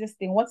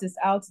existing, what is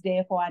out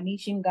there for our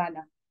nation,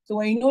 Ghana. So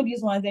when you know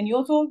these ones, then you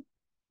also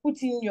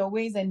put in your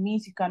ways and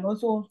means you can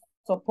also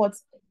support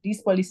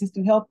these policies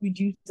to help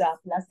reduce our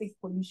plastic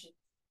pollution.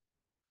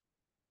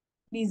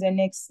 Please, the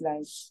next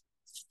slide.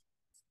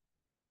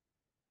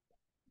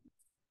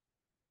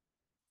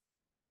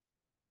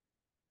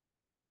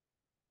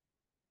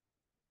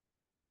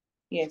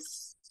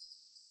 Yes.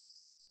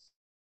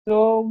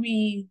 So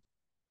we,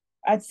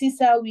 at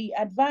Sesa, we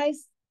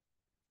advise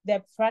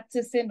the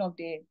practicing of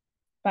the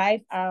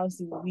 5 R's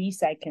in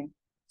recycling.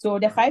 So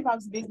the 5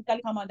 R's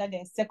basically come under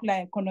the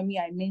circular economy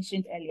I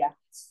mentioned earlier.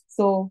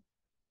 So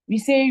we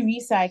say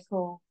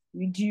recycle,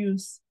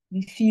 reduce,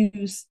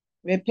 refuse,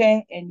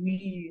 repair, and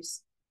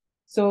reuse.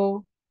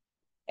 So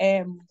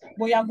when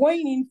you are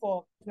going in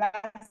for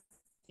plastic,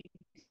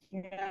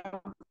 you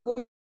are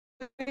going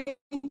to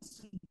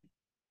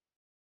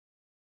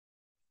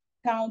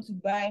town to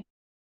buy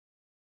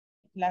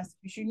plastic.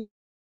 You should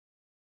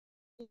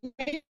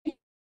make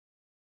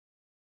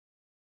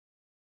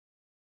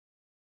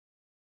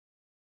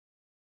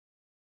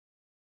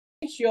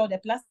sure the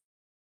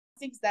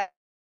plastics that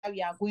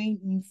we are going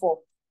in for,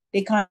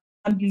 they can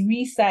be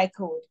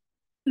recycled.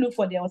 Look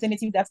for the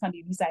alternative that can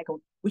be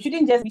recycled. We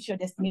shouldn't just reach your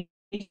destination.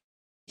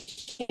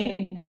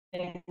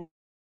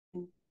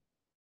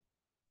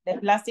 The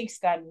plastics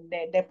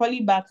the poly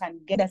bag can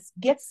get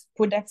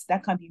products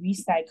that can be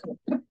recycled.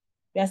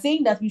 We are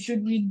saying that we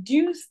should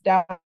reduce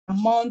the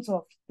amount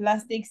of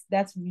plastics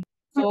that we.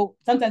 So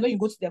sometimes when you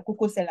go to the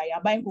cocoa seller,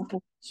 you're buying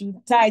cocoa,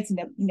 she'll tie it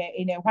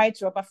in a white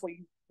wrapper for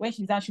you. When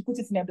she's done, she puts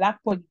it in a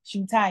black poly,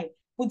 she'll tie,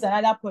 put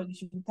another poly,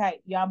 she'll tie.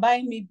 You are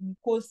buying maybe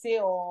kose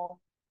or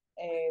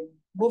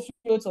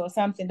boffiot or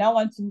something. That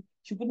one too,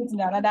 she'll put it in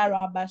another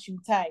rubber, she'll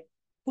tie,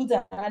 put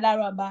another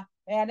rubber.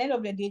 And at the end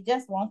of the day,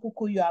 just one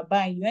cocoa you are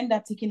buying, you end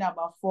up taking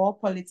about 4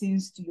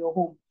 polythenes to your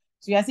home.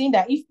 So you're saying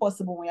that if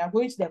possible, when you're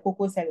going to the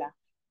cocoa seller,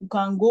 you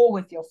can go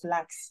with your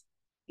flax.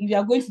 If you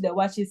are going to the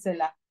wache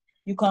seller,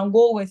 you can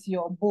go with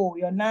your bowl,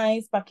 your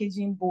nice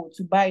packaging bowl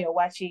to buy your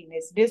wache.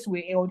 This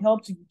way, it would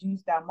help to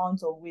reduce the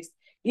amount of waste.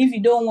 If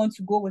you don't want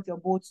to go with your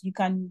boat, you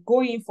can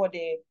go in for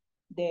the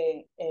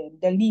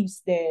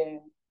leaves, the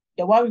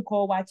what we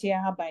call wache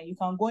haba. You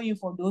can go in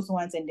for those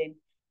ones and then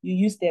you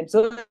use them.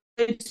 So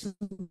to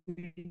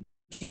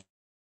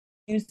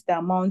reduce the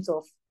amount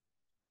of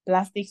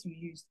plastics we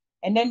use.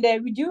 And then the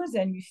reduce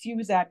and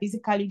refuse are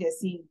basically the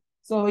same.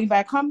 So if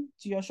I come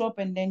to your shop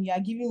and then you are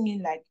giving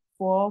me like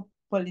 4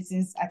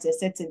 polythenes at a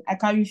setting, I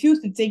can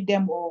refuse to take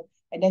them all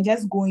and then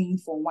just go in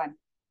for one.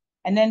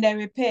 And then the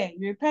repair,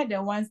 you repair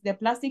the ones, the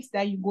plastics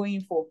that you go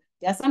in for.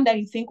 There are some that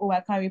you think, oh,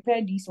 I can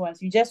repair these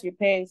ones. You just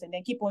repair it and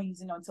then keep on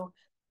using until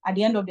at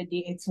the end of the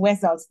day, it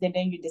wears out. Then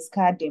you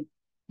discard them.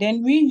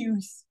 Then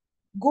reuse.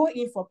 Go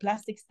in for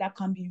plastics that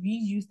can be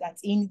reused at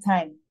any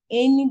time.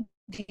 Any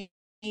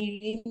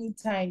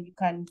time you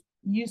can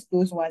use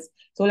those ones.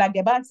 So like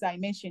the bags I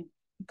mentioned,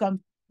 you can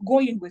go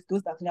in with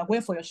those bags. When you're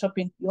going for your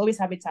shopping, you always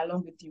have it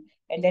along with you.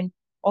 And then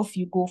off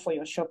you go for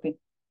your shopping.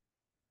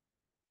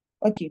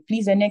 Okay,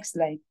 please, the next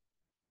slide.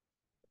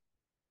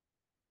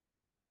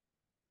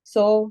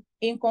 So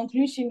in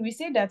conclusion, we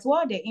say that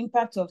while the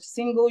impact of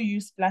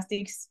single-use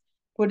plastics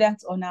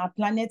products on our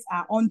planet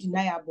are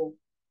undeniable,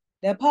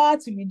 the power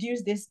to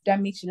reduce this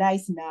damage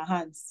lies in our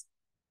hands.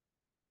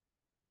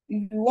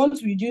 If we want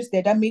to reduce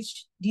the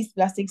damage these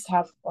plastics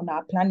have on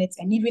our planet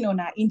and even on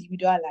our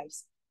individual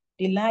lives,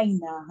 they lie in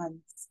our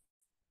hands.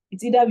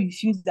 It's either we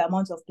reduce the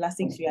amount of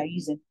plastics we are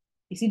using,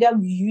 it's either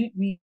we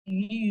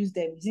reuse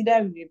them, it's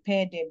either we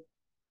repair them.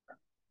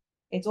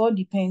 It all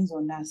depends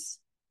on us.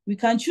 We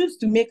can choose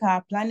to make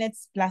our planet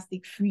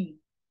plastic free.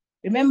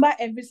 Remember,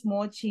 every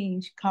small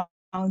change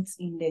counts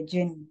in the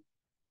journey.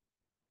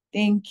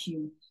 Thank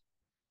you.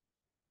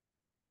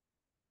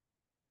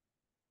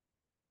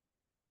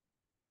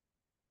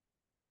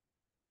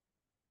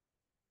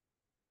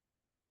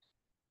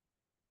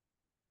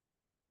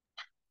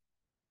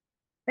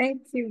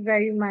 Thank you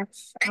very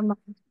much, Ama,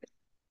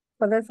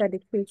 for this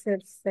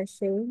educative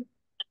session.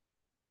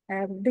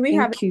 Do we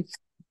Thank you.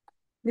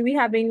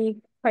 have any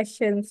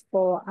questions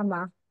for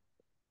Ama?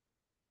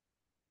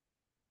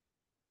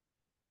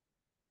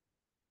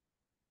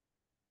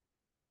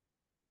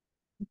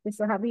 Okay,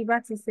 so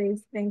Habibati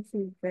says thank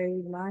you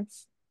very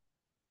much.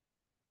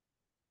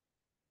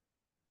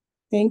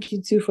 Thank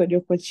you too for the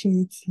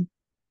opportunity.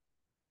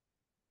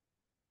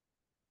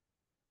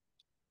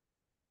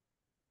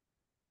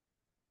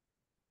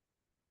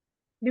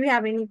 Do we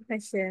have any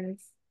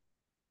questions?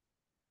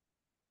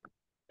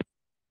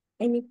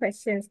 Any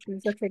questions,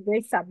 please? Okay,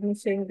 great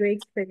submission,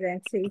 great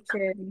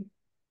presentation.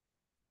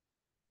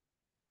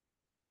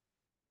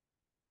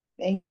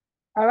 Thank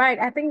All right,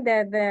 I think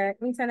that the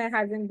internet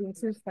hasn't been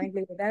too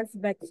friendly with us,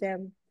 but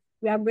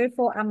we are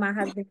grateful Ama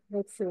has been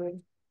able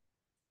to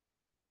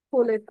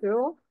pull it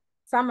through.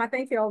 So Ama,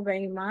 thank you all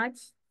very much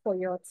for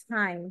your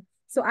time.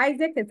 So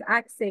Isaac is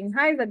asking,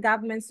 how is the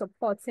government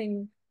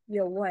supporting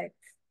your work?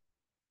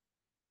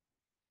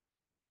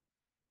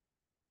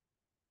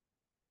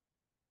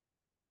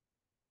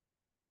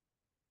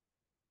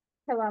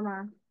 Hello,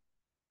 Ama.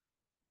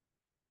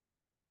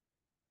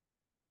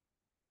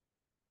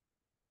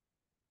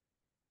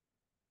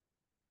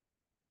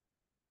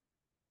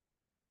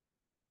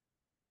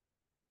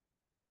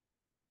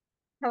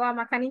 Hello,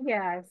 Ama, can you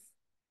hear us?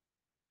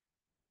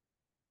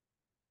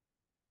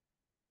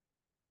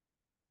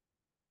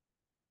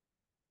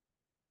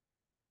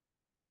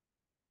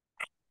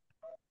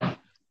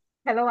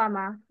 Hello,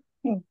 Ama.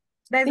 you. I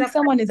There's think a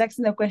someone is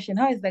asking a question.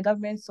 How is the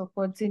government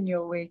supporting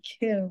your work?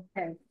 question.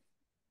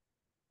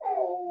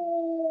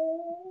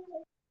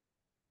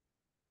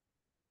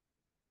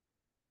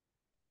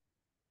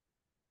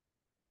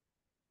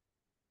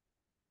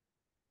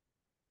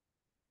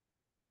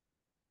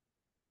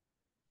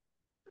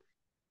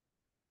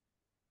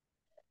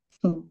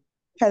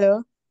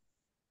 Hello?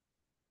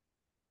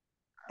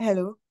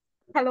 Hello?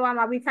 Hello,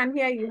 Ama, we can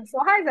hear you. So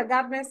how is the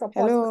government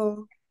supporting?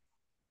 Hello?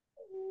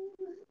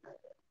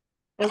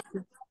 Okay.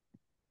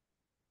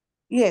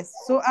 Yes.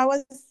 So I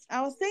was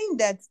saying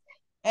that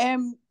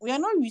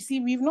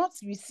we've not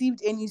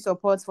received any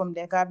support from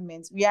the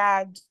government. We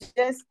are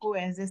just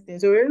coexisting.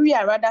 So we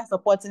are rather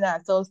supporting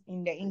ourselves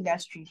in the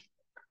industry.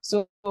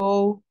 So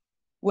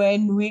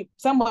when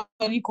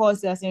somebody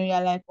calls us and we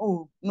are like,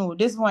 oh no,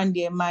 this one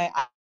there, my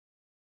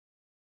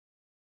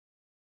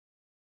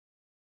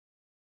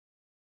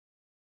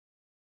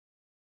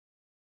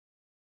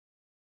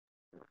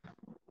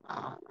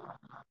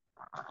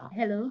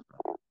Hello.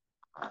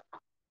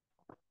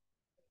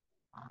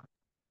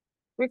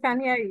 We can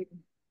hear you.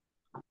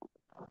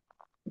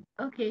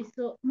 Okay,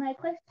 so my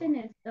question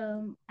is,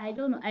 I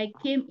don't know, I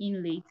came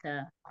in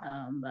later,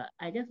 but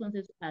I just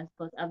wanted to ask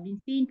because I've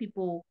been seeing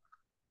people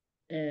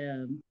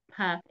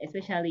pack,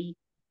 especially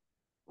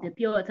the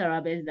pure water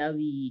rubbers that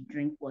we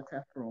drink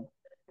water from.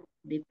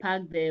 They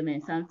pack them,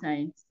 and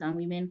sometimes some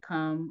women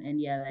come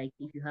and they are like,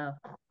 if you have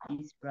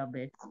these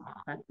rubbers,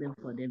 pack them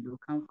for them, they'll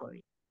come for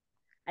it.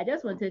 I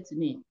just wanted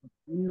to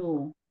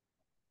know,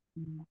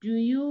 do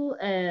you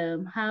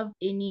have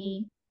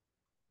any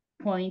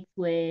points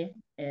where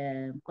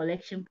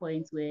collection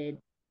points where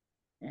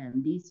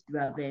these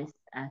rubbers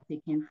are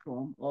taken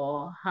from,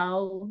 or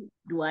how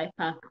do I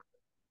pack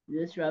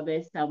this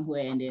rubber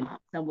somewhere and then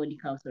somebody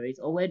comes for it,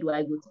 or where do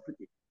I go to put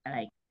it?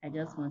 Like, I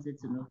just wanted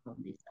to know from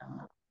this.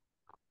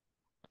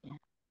 Yeah.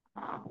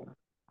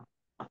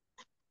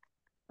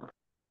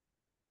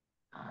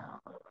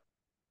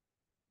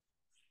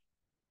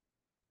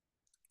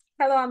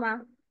 Hello,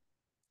 Ama.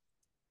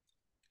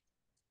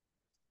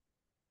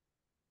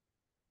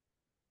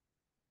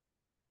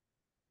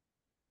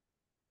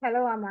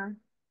 Hello, Ama.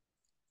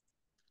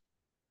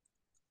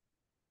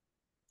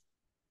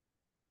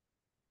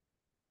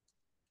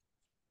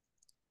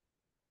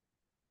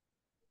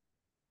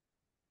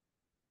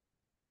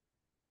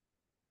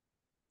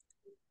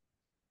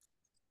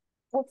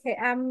 Okay,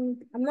 I'm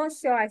not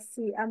sure I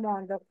see Emma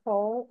on the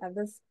call at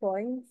this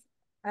point.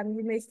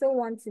 You may still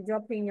want to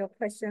drop in your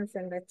questions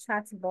in the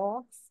chat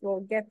box.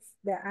 We'll get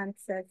the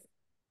answers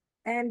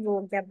and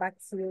we'll get back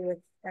to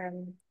you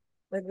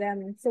with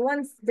them. So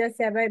once just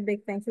a very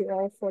big thank you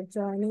all for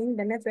joining.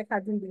 The network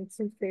hasn't been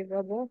too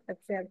favorable, but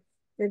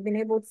we've been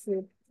able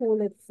to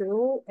pull it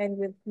through and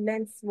we've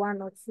learned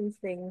one or two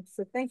things.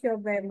 So thank you all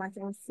very much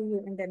and see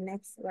you in the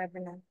next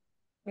webinar.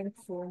 Thank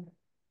you.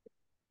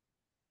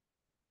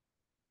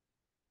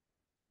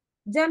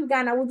 John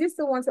Ghana, would you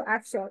still want to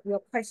ask your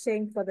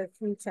question for the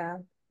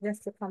future,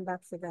 just to come back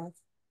to that?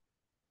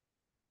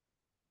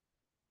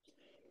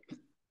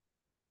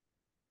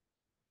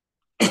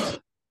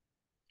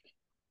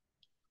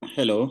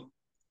 Hello.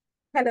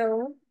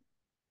 Hello.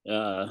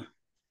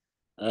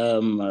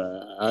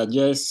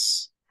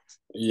 Yes,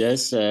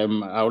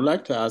 I would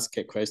like to ask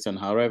a question.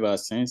 However,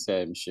 since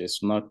she's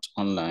not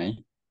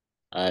online,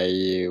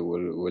 I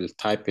will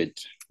type it.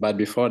 But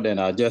before then,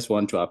 I just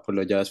want to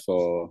apologize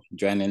for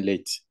joining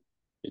late.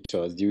 It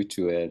was due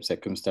to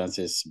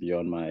circumstances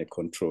beyond my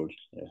control.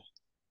 Yeah.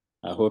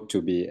 I hope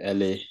to be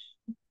early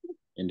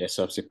in the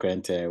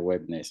subsequent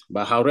webinars.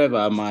 But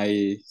however,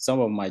 some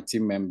of my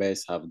team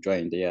members have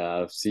joined.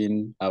 Yeah, I've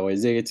seen our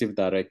executive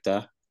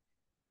director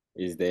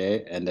is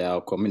there, and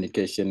our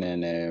communication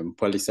and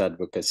policy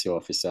advocacy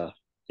officer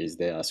is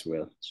there as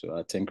well. So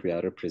I think we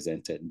are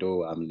represented,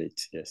 though I'm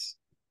late. Yes.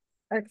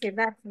 Okay,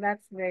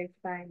 that's very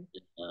fine.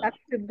 That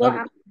should go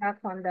back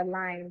on the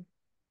line.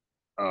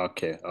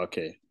 Okay.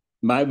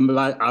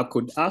 I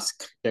could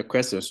ask the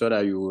question so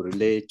that you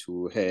relate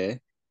to her.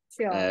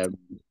 Sure.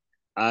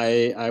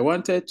 I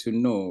wanted to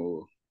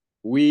know,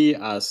 we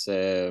as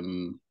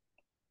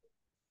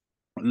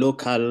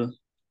local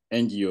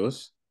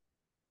NGOs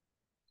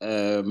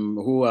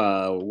who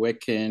are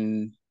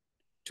working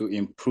to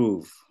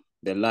improve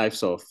the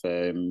lives of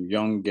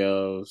young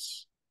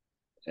girls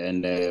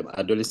and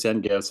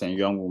adolescent girls and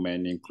young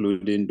women,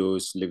 including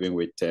those living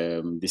with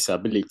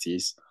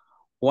disabilities,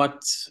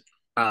 what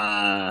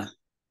are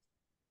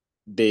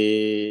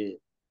the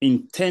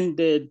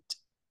intended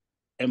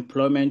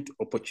employment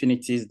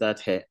opportunities that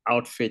her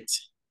outfit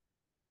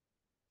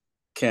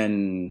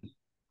can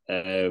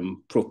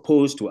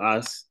propose to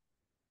us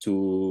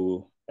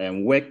to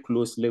work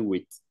closely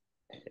with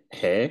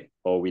her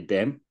or with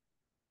them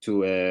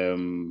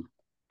to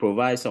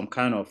provide some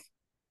kind of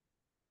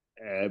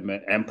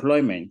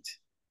employment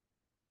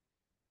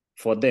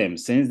for them,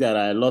 since there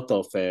are a lot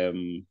of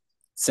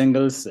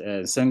single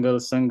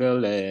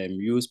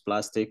use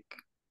plastic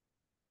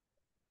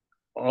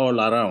all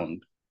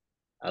around.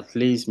 At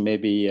least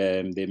maybe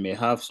they may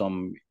have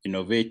some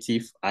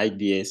innovative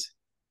ideas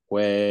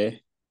where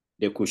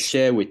they could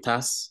share with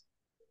us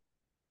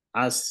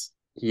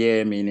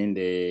here, meaning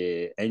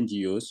the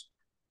NGOs,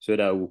 so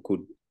that we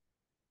could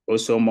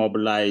also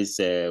mobilize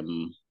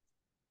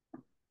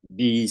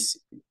these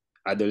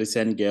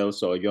adolescent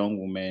girls or young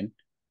women,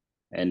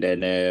 and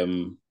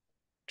then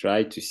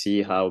try to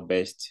see how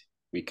best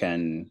we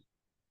can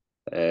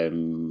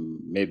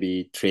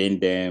maybe train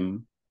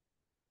them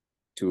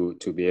to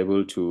be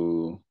able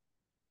to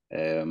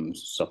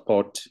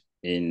support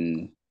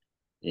in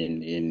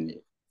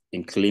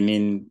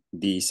cleaning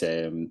these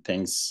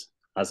things,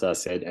 as I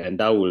said, and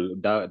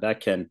that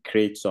can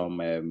create some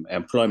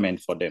employment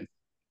for them.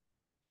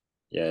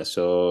 Yeah,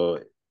 so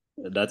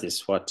that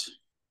is what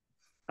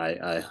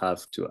I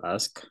have to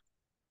ask.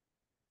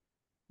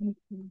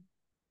 Mm-hmm.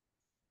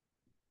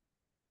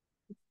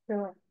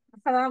 So,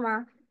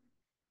 Salama.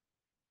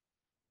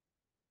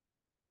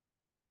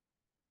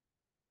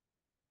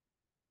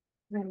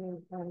 Let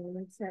me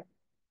check.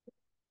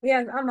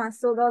 Yes, Ama,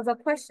 so there was a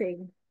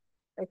question.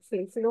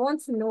 Okay, so they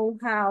want to know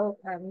how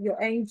your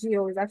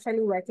NGO is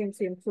actually working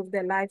to improve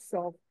the lives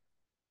of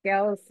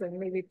girls and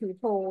maybe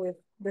people with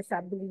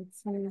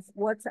disabilities.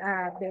 What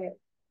are the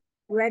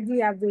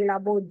ready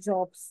available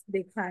jobs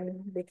they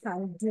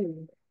can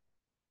do?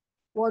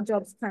 What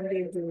jobs can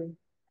they do?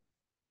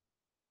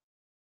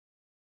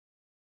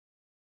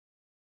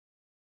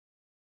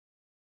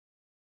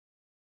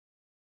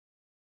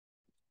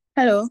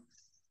 Hello.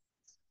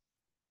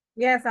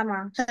 Yes,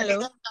 Ama.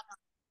 Hello.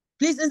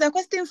 Please, is the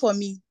question for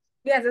me?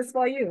 Yes, it's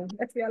for you.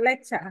 It's your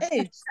lecture.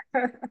 Hey.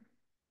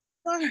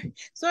 Sorry,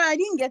 I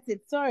didn't get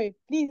it. Sorry.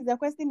 Please, the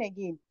question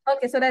again.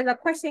 Okay, so there's a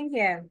question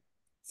here.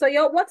 So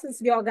what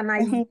is your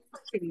organization?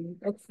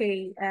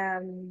 Okay.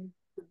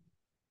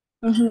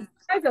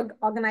 How's the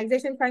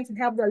organization trying to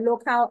help the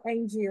local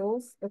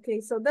NGOs?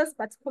 Okay, so this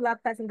particular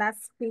person that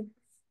speaks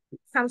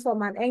comes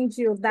from an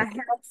NGO that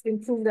helps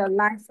improve the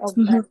lives of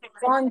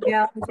young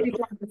girls,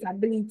 people with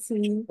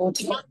disability,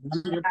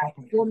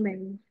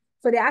 women.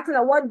 So they asked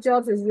her what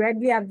jobs is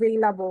readily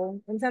available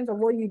in terms of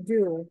what you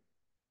do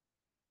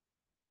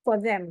for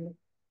them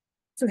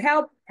to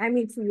help,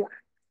 to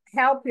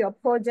help your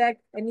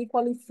project and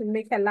equally to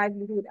make a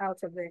livelihood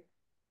out of it.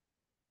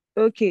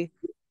 Okay.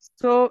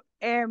 So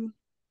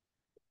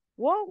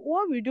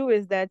what we do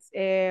is that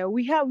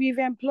we've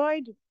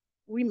employed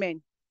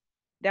women.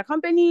 The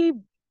company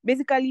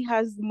basically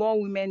has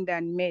more women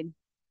than men.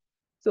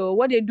 So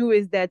what they do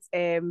is that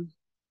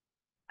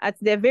at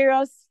the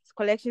various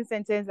collection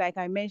centers, like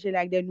I mentioned,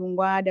 like the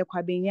Lungwa, the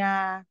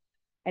Kwabenya,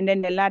 and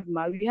then the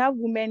Ladma, we have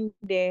women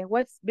there.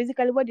 What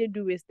they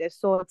do is the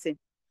sorting.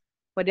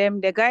 For them,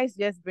 the guys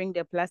just bring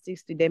the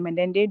plastics to them and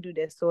then they do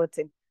the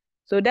sorting.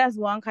 So that's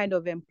one kind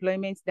of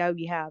employment that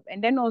we have.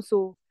 And then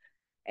also,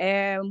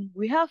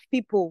 we have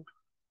people,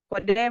 for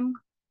them,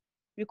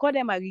 we call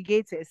them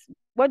aggregators.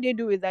 What they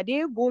do is that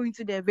they go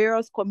into the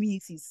various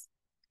communities,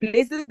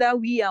 places that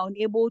we are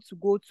unable to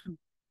go to,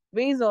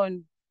 based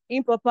on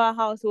improper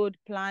household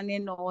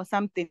planning or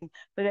something.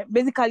 But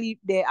basically,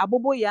 the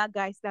Aboboya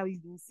guys that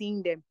we've been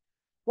seeing them,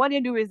 what they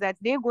do is that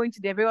they go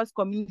into the various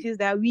communities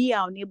that we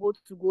are unable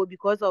to go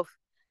because of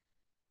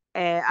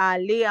our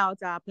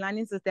layout, our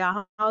planning system,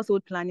 our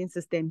household planning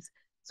systems.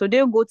 So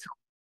they'll go to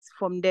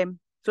from them.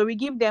 So we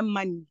give them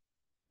money.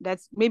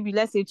 That's maybe,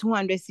 let's say,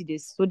 200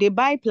 cedis. So they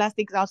buy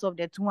plastics out of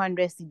the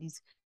 200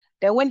 cedis.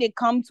 Then when they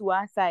come to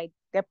our side,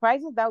 the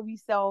prices that we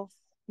sell,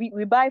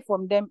 we buy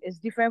from them is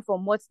different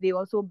from what they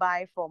also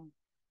buy from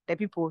the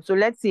people. So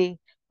let's say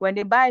when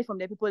they buy from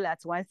the people at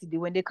 1 cedi,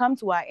 when they come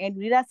to our end,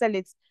 we either sell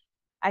it,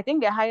 I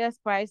think the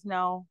highest price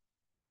now,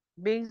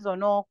 based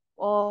on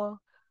all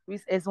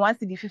is 1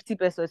 cedi 50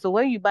 pesos. So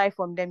when you buy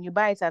from them, you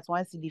buy it at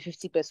 1 cedi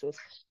 50 pesos.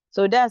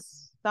 So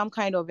that's some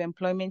kind of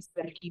employment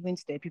that are given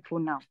to the people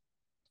now.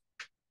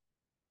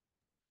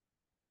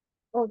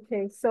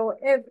 Okay, so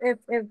if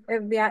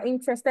they are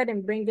interested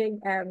in bringing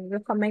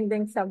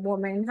recommending some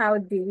women, how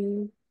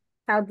do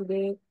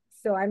they?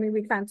 So I mean,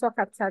 we can talk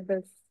after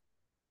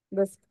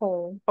this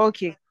call.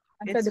 Okay,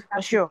 After the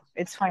for sure,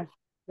 it's fine.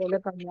 They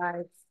look on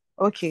live.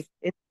 Okay,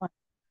 it's fine.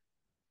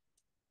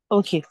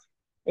 Okay,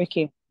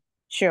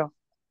 sure.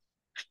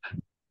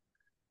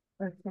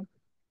 Okay,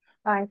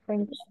 I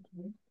think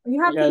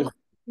you have Yes. to.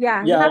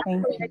 Yeah, you Yeah, have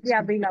to be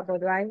available,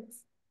 right?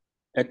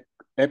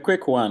 a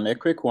quick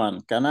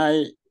one. Can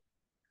I?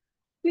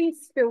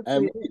 Please feel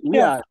free. We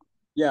are,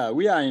 yeah,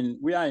 we are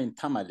in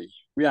Tamale.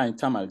 We are in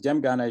Tamale.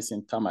 Gem Ghana is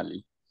in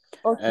Tamale.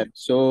 Okay.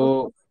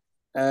 So,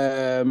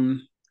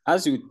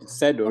 as you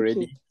said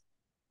already,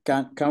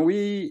 can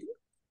we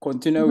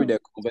continue with the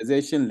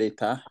conversation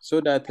later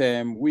so that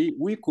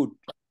we could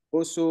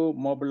also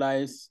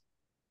mobilize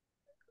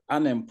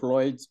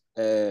unemployed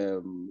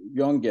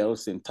young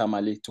girls in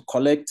Tamale to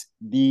collect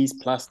these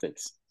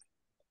plastics?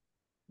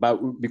 But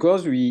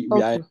because we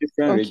are in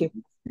different regions,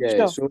 yeah.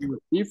 Sure. So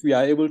if we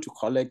are able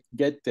to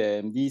get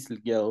these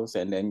girls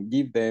and then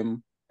give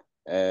them,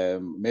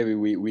 maybe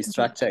we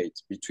structure it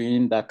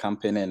between that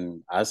campaign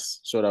and us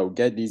so that we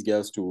get these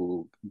girls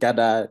to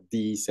gather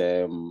these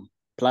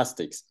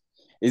plastics.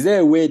 Is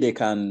there a way they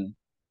can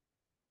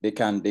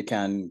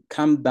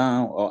come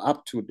down or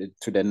up to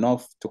the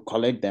north to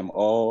collect them,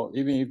 or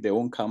even if they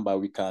won't come back,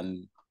 we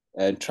can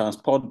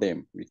transport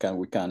them. We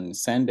can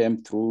send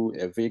them through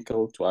a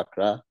vehicle to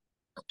Accra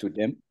to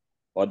them,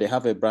 or they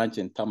have a branch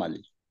in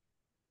Tamale?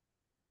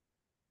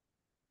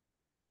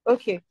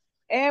 Okay.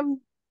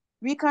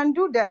 We can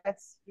do that.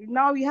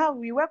 Now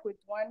we work with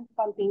one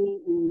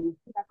company in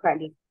Accra,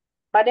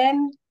 but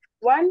then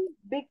one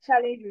big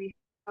challenge we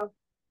have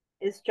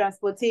is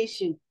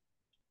transportation.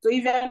 So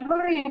if you're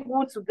not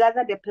able to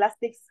gather the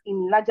plastics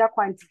in larger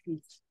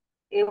quantities,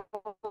 it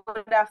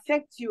would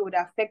affect you, would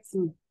affect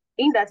me.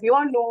 In that we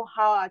all know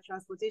how our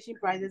transportation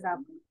prices have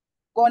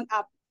gone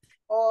up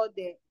all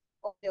the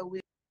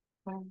way.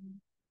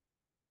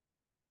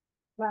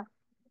 But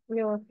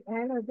you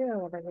I know do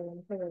what I'm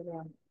going to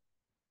do.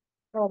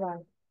 Hold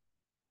on.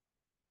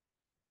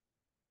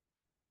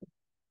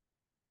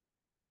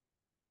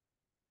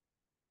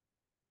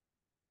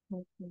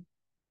 Okay.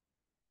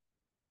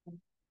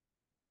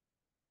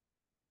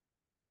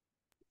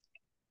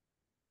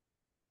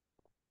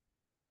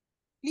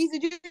 Please,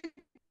 did you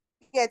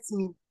get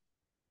me?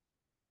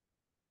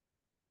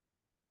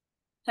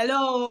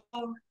 Hello.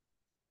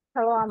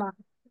 Hello, Ama.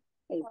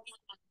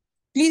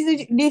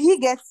 Please, did he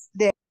get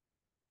there?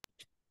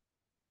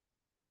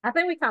 I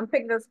think we can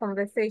pick this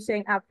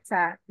conversation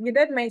after. You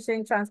did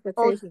mention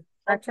transportation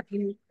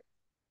actually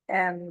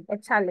a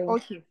challenge.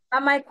 Okay.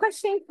 And my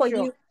question for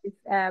Sure. you is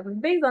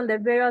based on the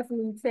various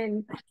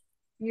meetings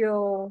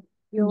you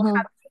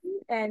have seen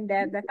and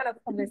the kind of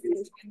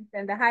conversations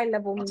and the high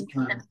level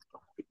meetings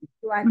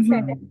you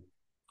attend.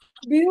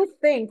 Do you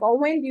think, or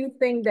when do you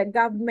think the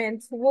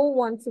government will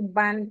want to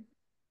ban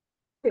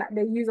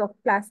the use of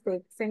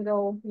plastic,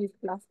 single-use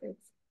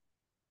plastics?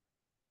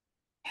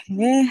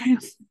 Yeah,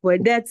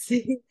 but that's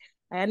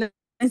I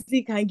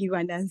honestly can't give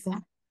an answer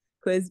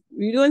because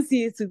we don't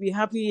see it to be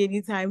happening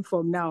anytime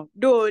from now.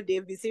 Though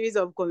there'll be a series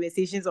of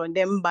conversations on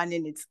them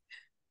banning it,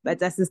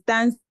 but as it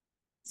stands,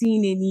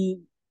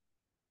 seeing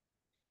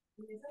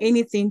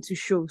anything to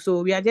show.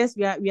 So we are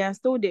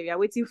still there. We are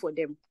waiting for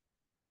them.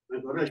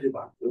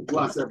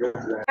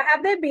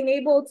 Have they been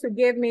able to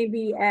give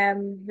maybe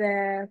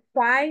the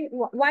why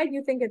do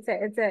you think it's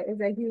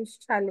a huge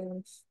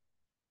challenge?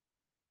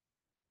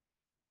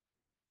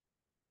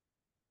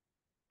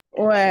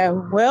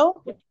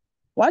 Well,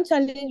 one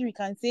challenge we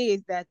can say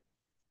is that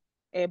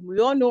we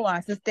all know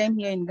our system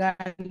here in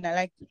Ghana,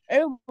 like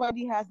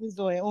everybody has his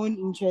or her own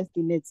interest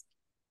in it.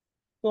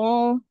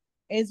 So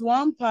it's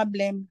one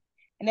problem.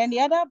 And then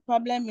the other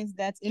problem is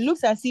that it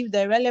looks as if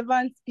the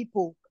relevant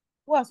people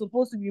who are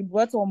supposed to be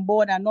brought on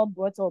board are not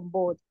brought on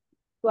board.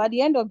 So at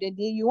the end of the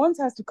day, you want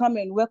us to come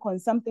and work on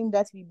something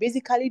that we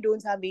basically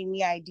don't have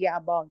any idea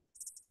about.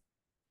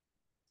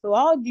 So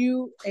how do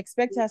you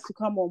expect us to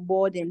come on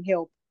board and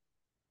help?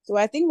 So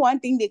I think one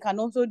thing they can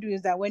also do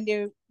is that when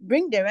they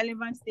bring the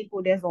relevant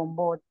stakeholders on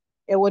board,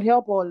 it would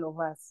help all of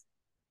us.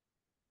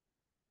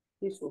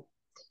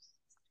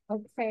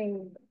 Okay,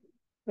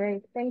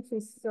 great. Thank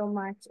you so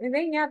much. Is there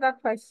any other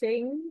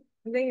question?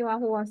 Is there anyone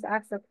who wants to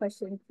ask a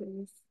question,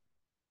 please?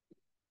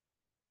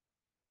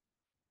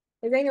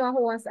 Is there anyone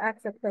who wants to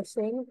ask a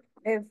question?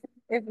 If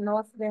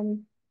not,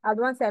 then I'd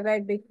want to say a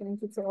very big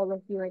thank you to all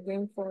of you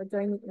again for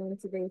joining in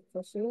today's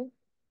session.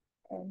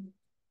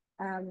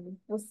 And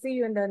we'll see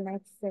you in the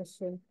next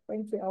session.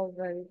 Thank you all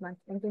very much.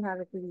 Thank you. Have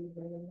a good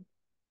evening.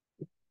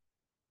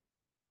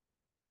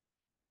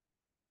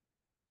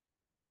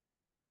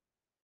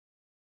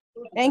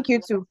 Thank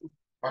you too.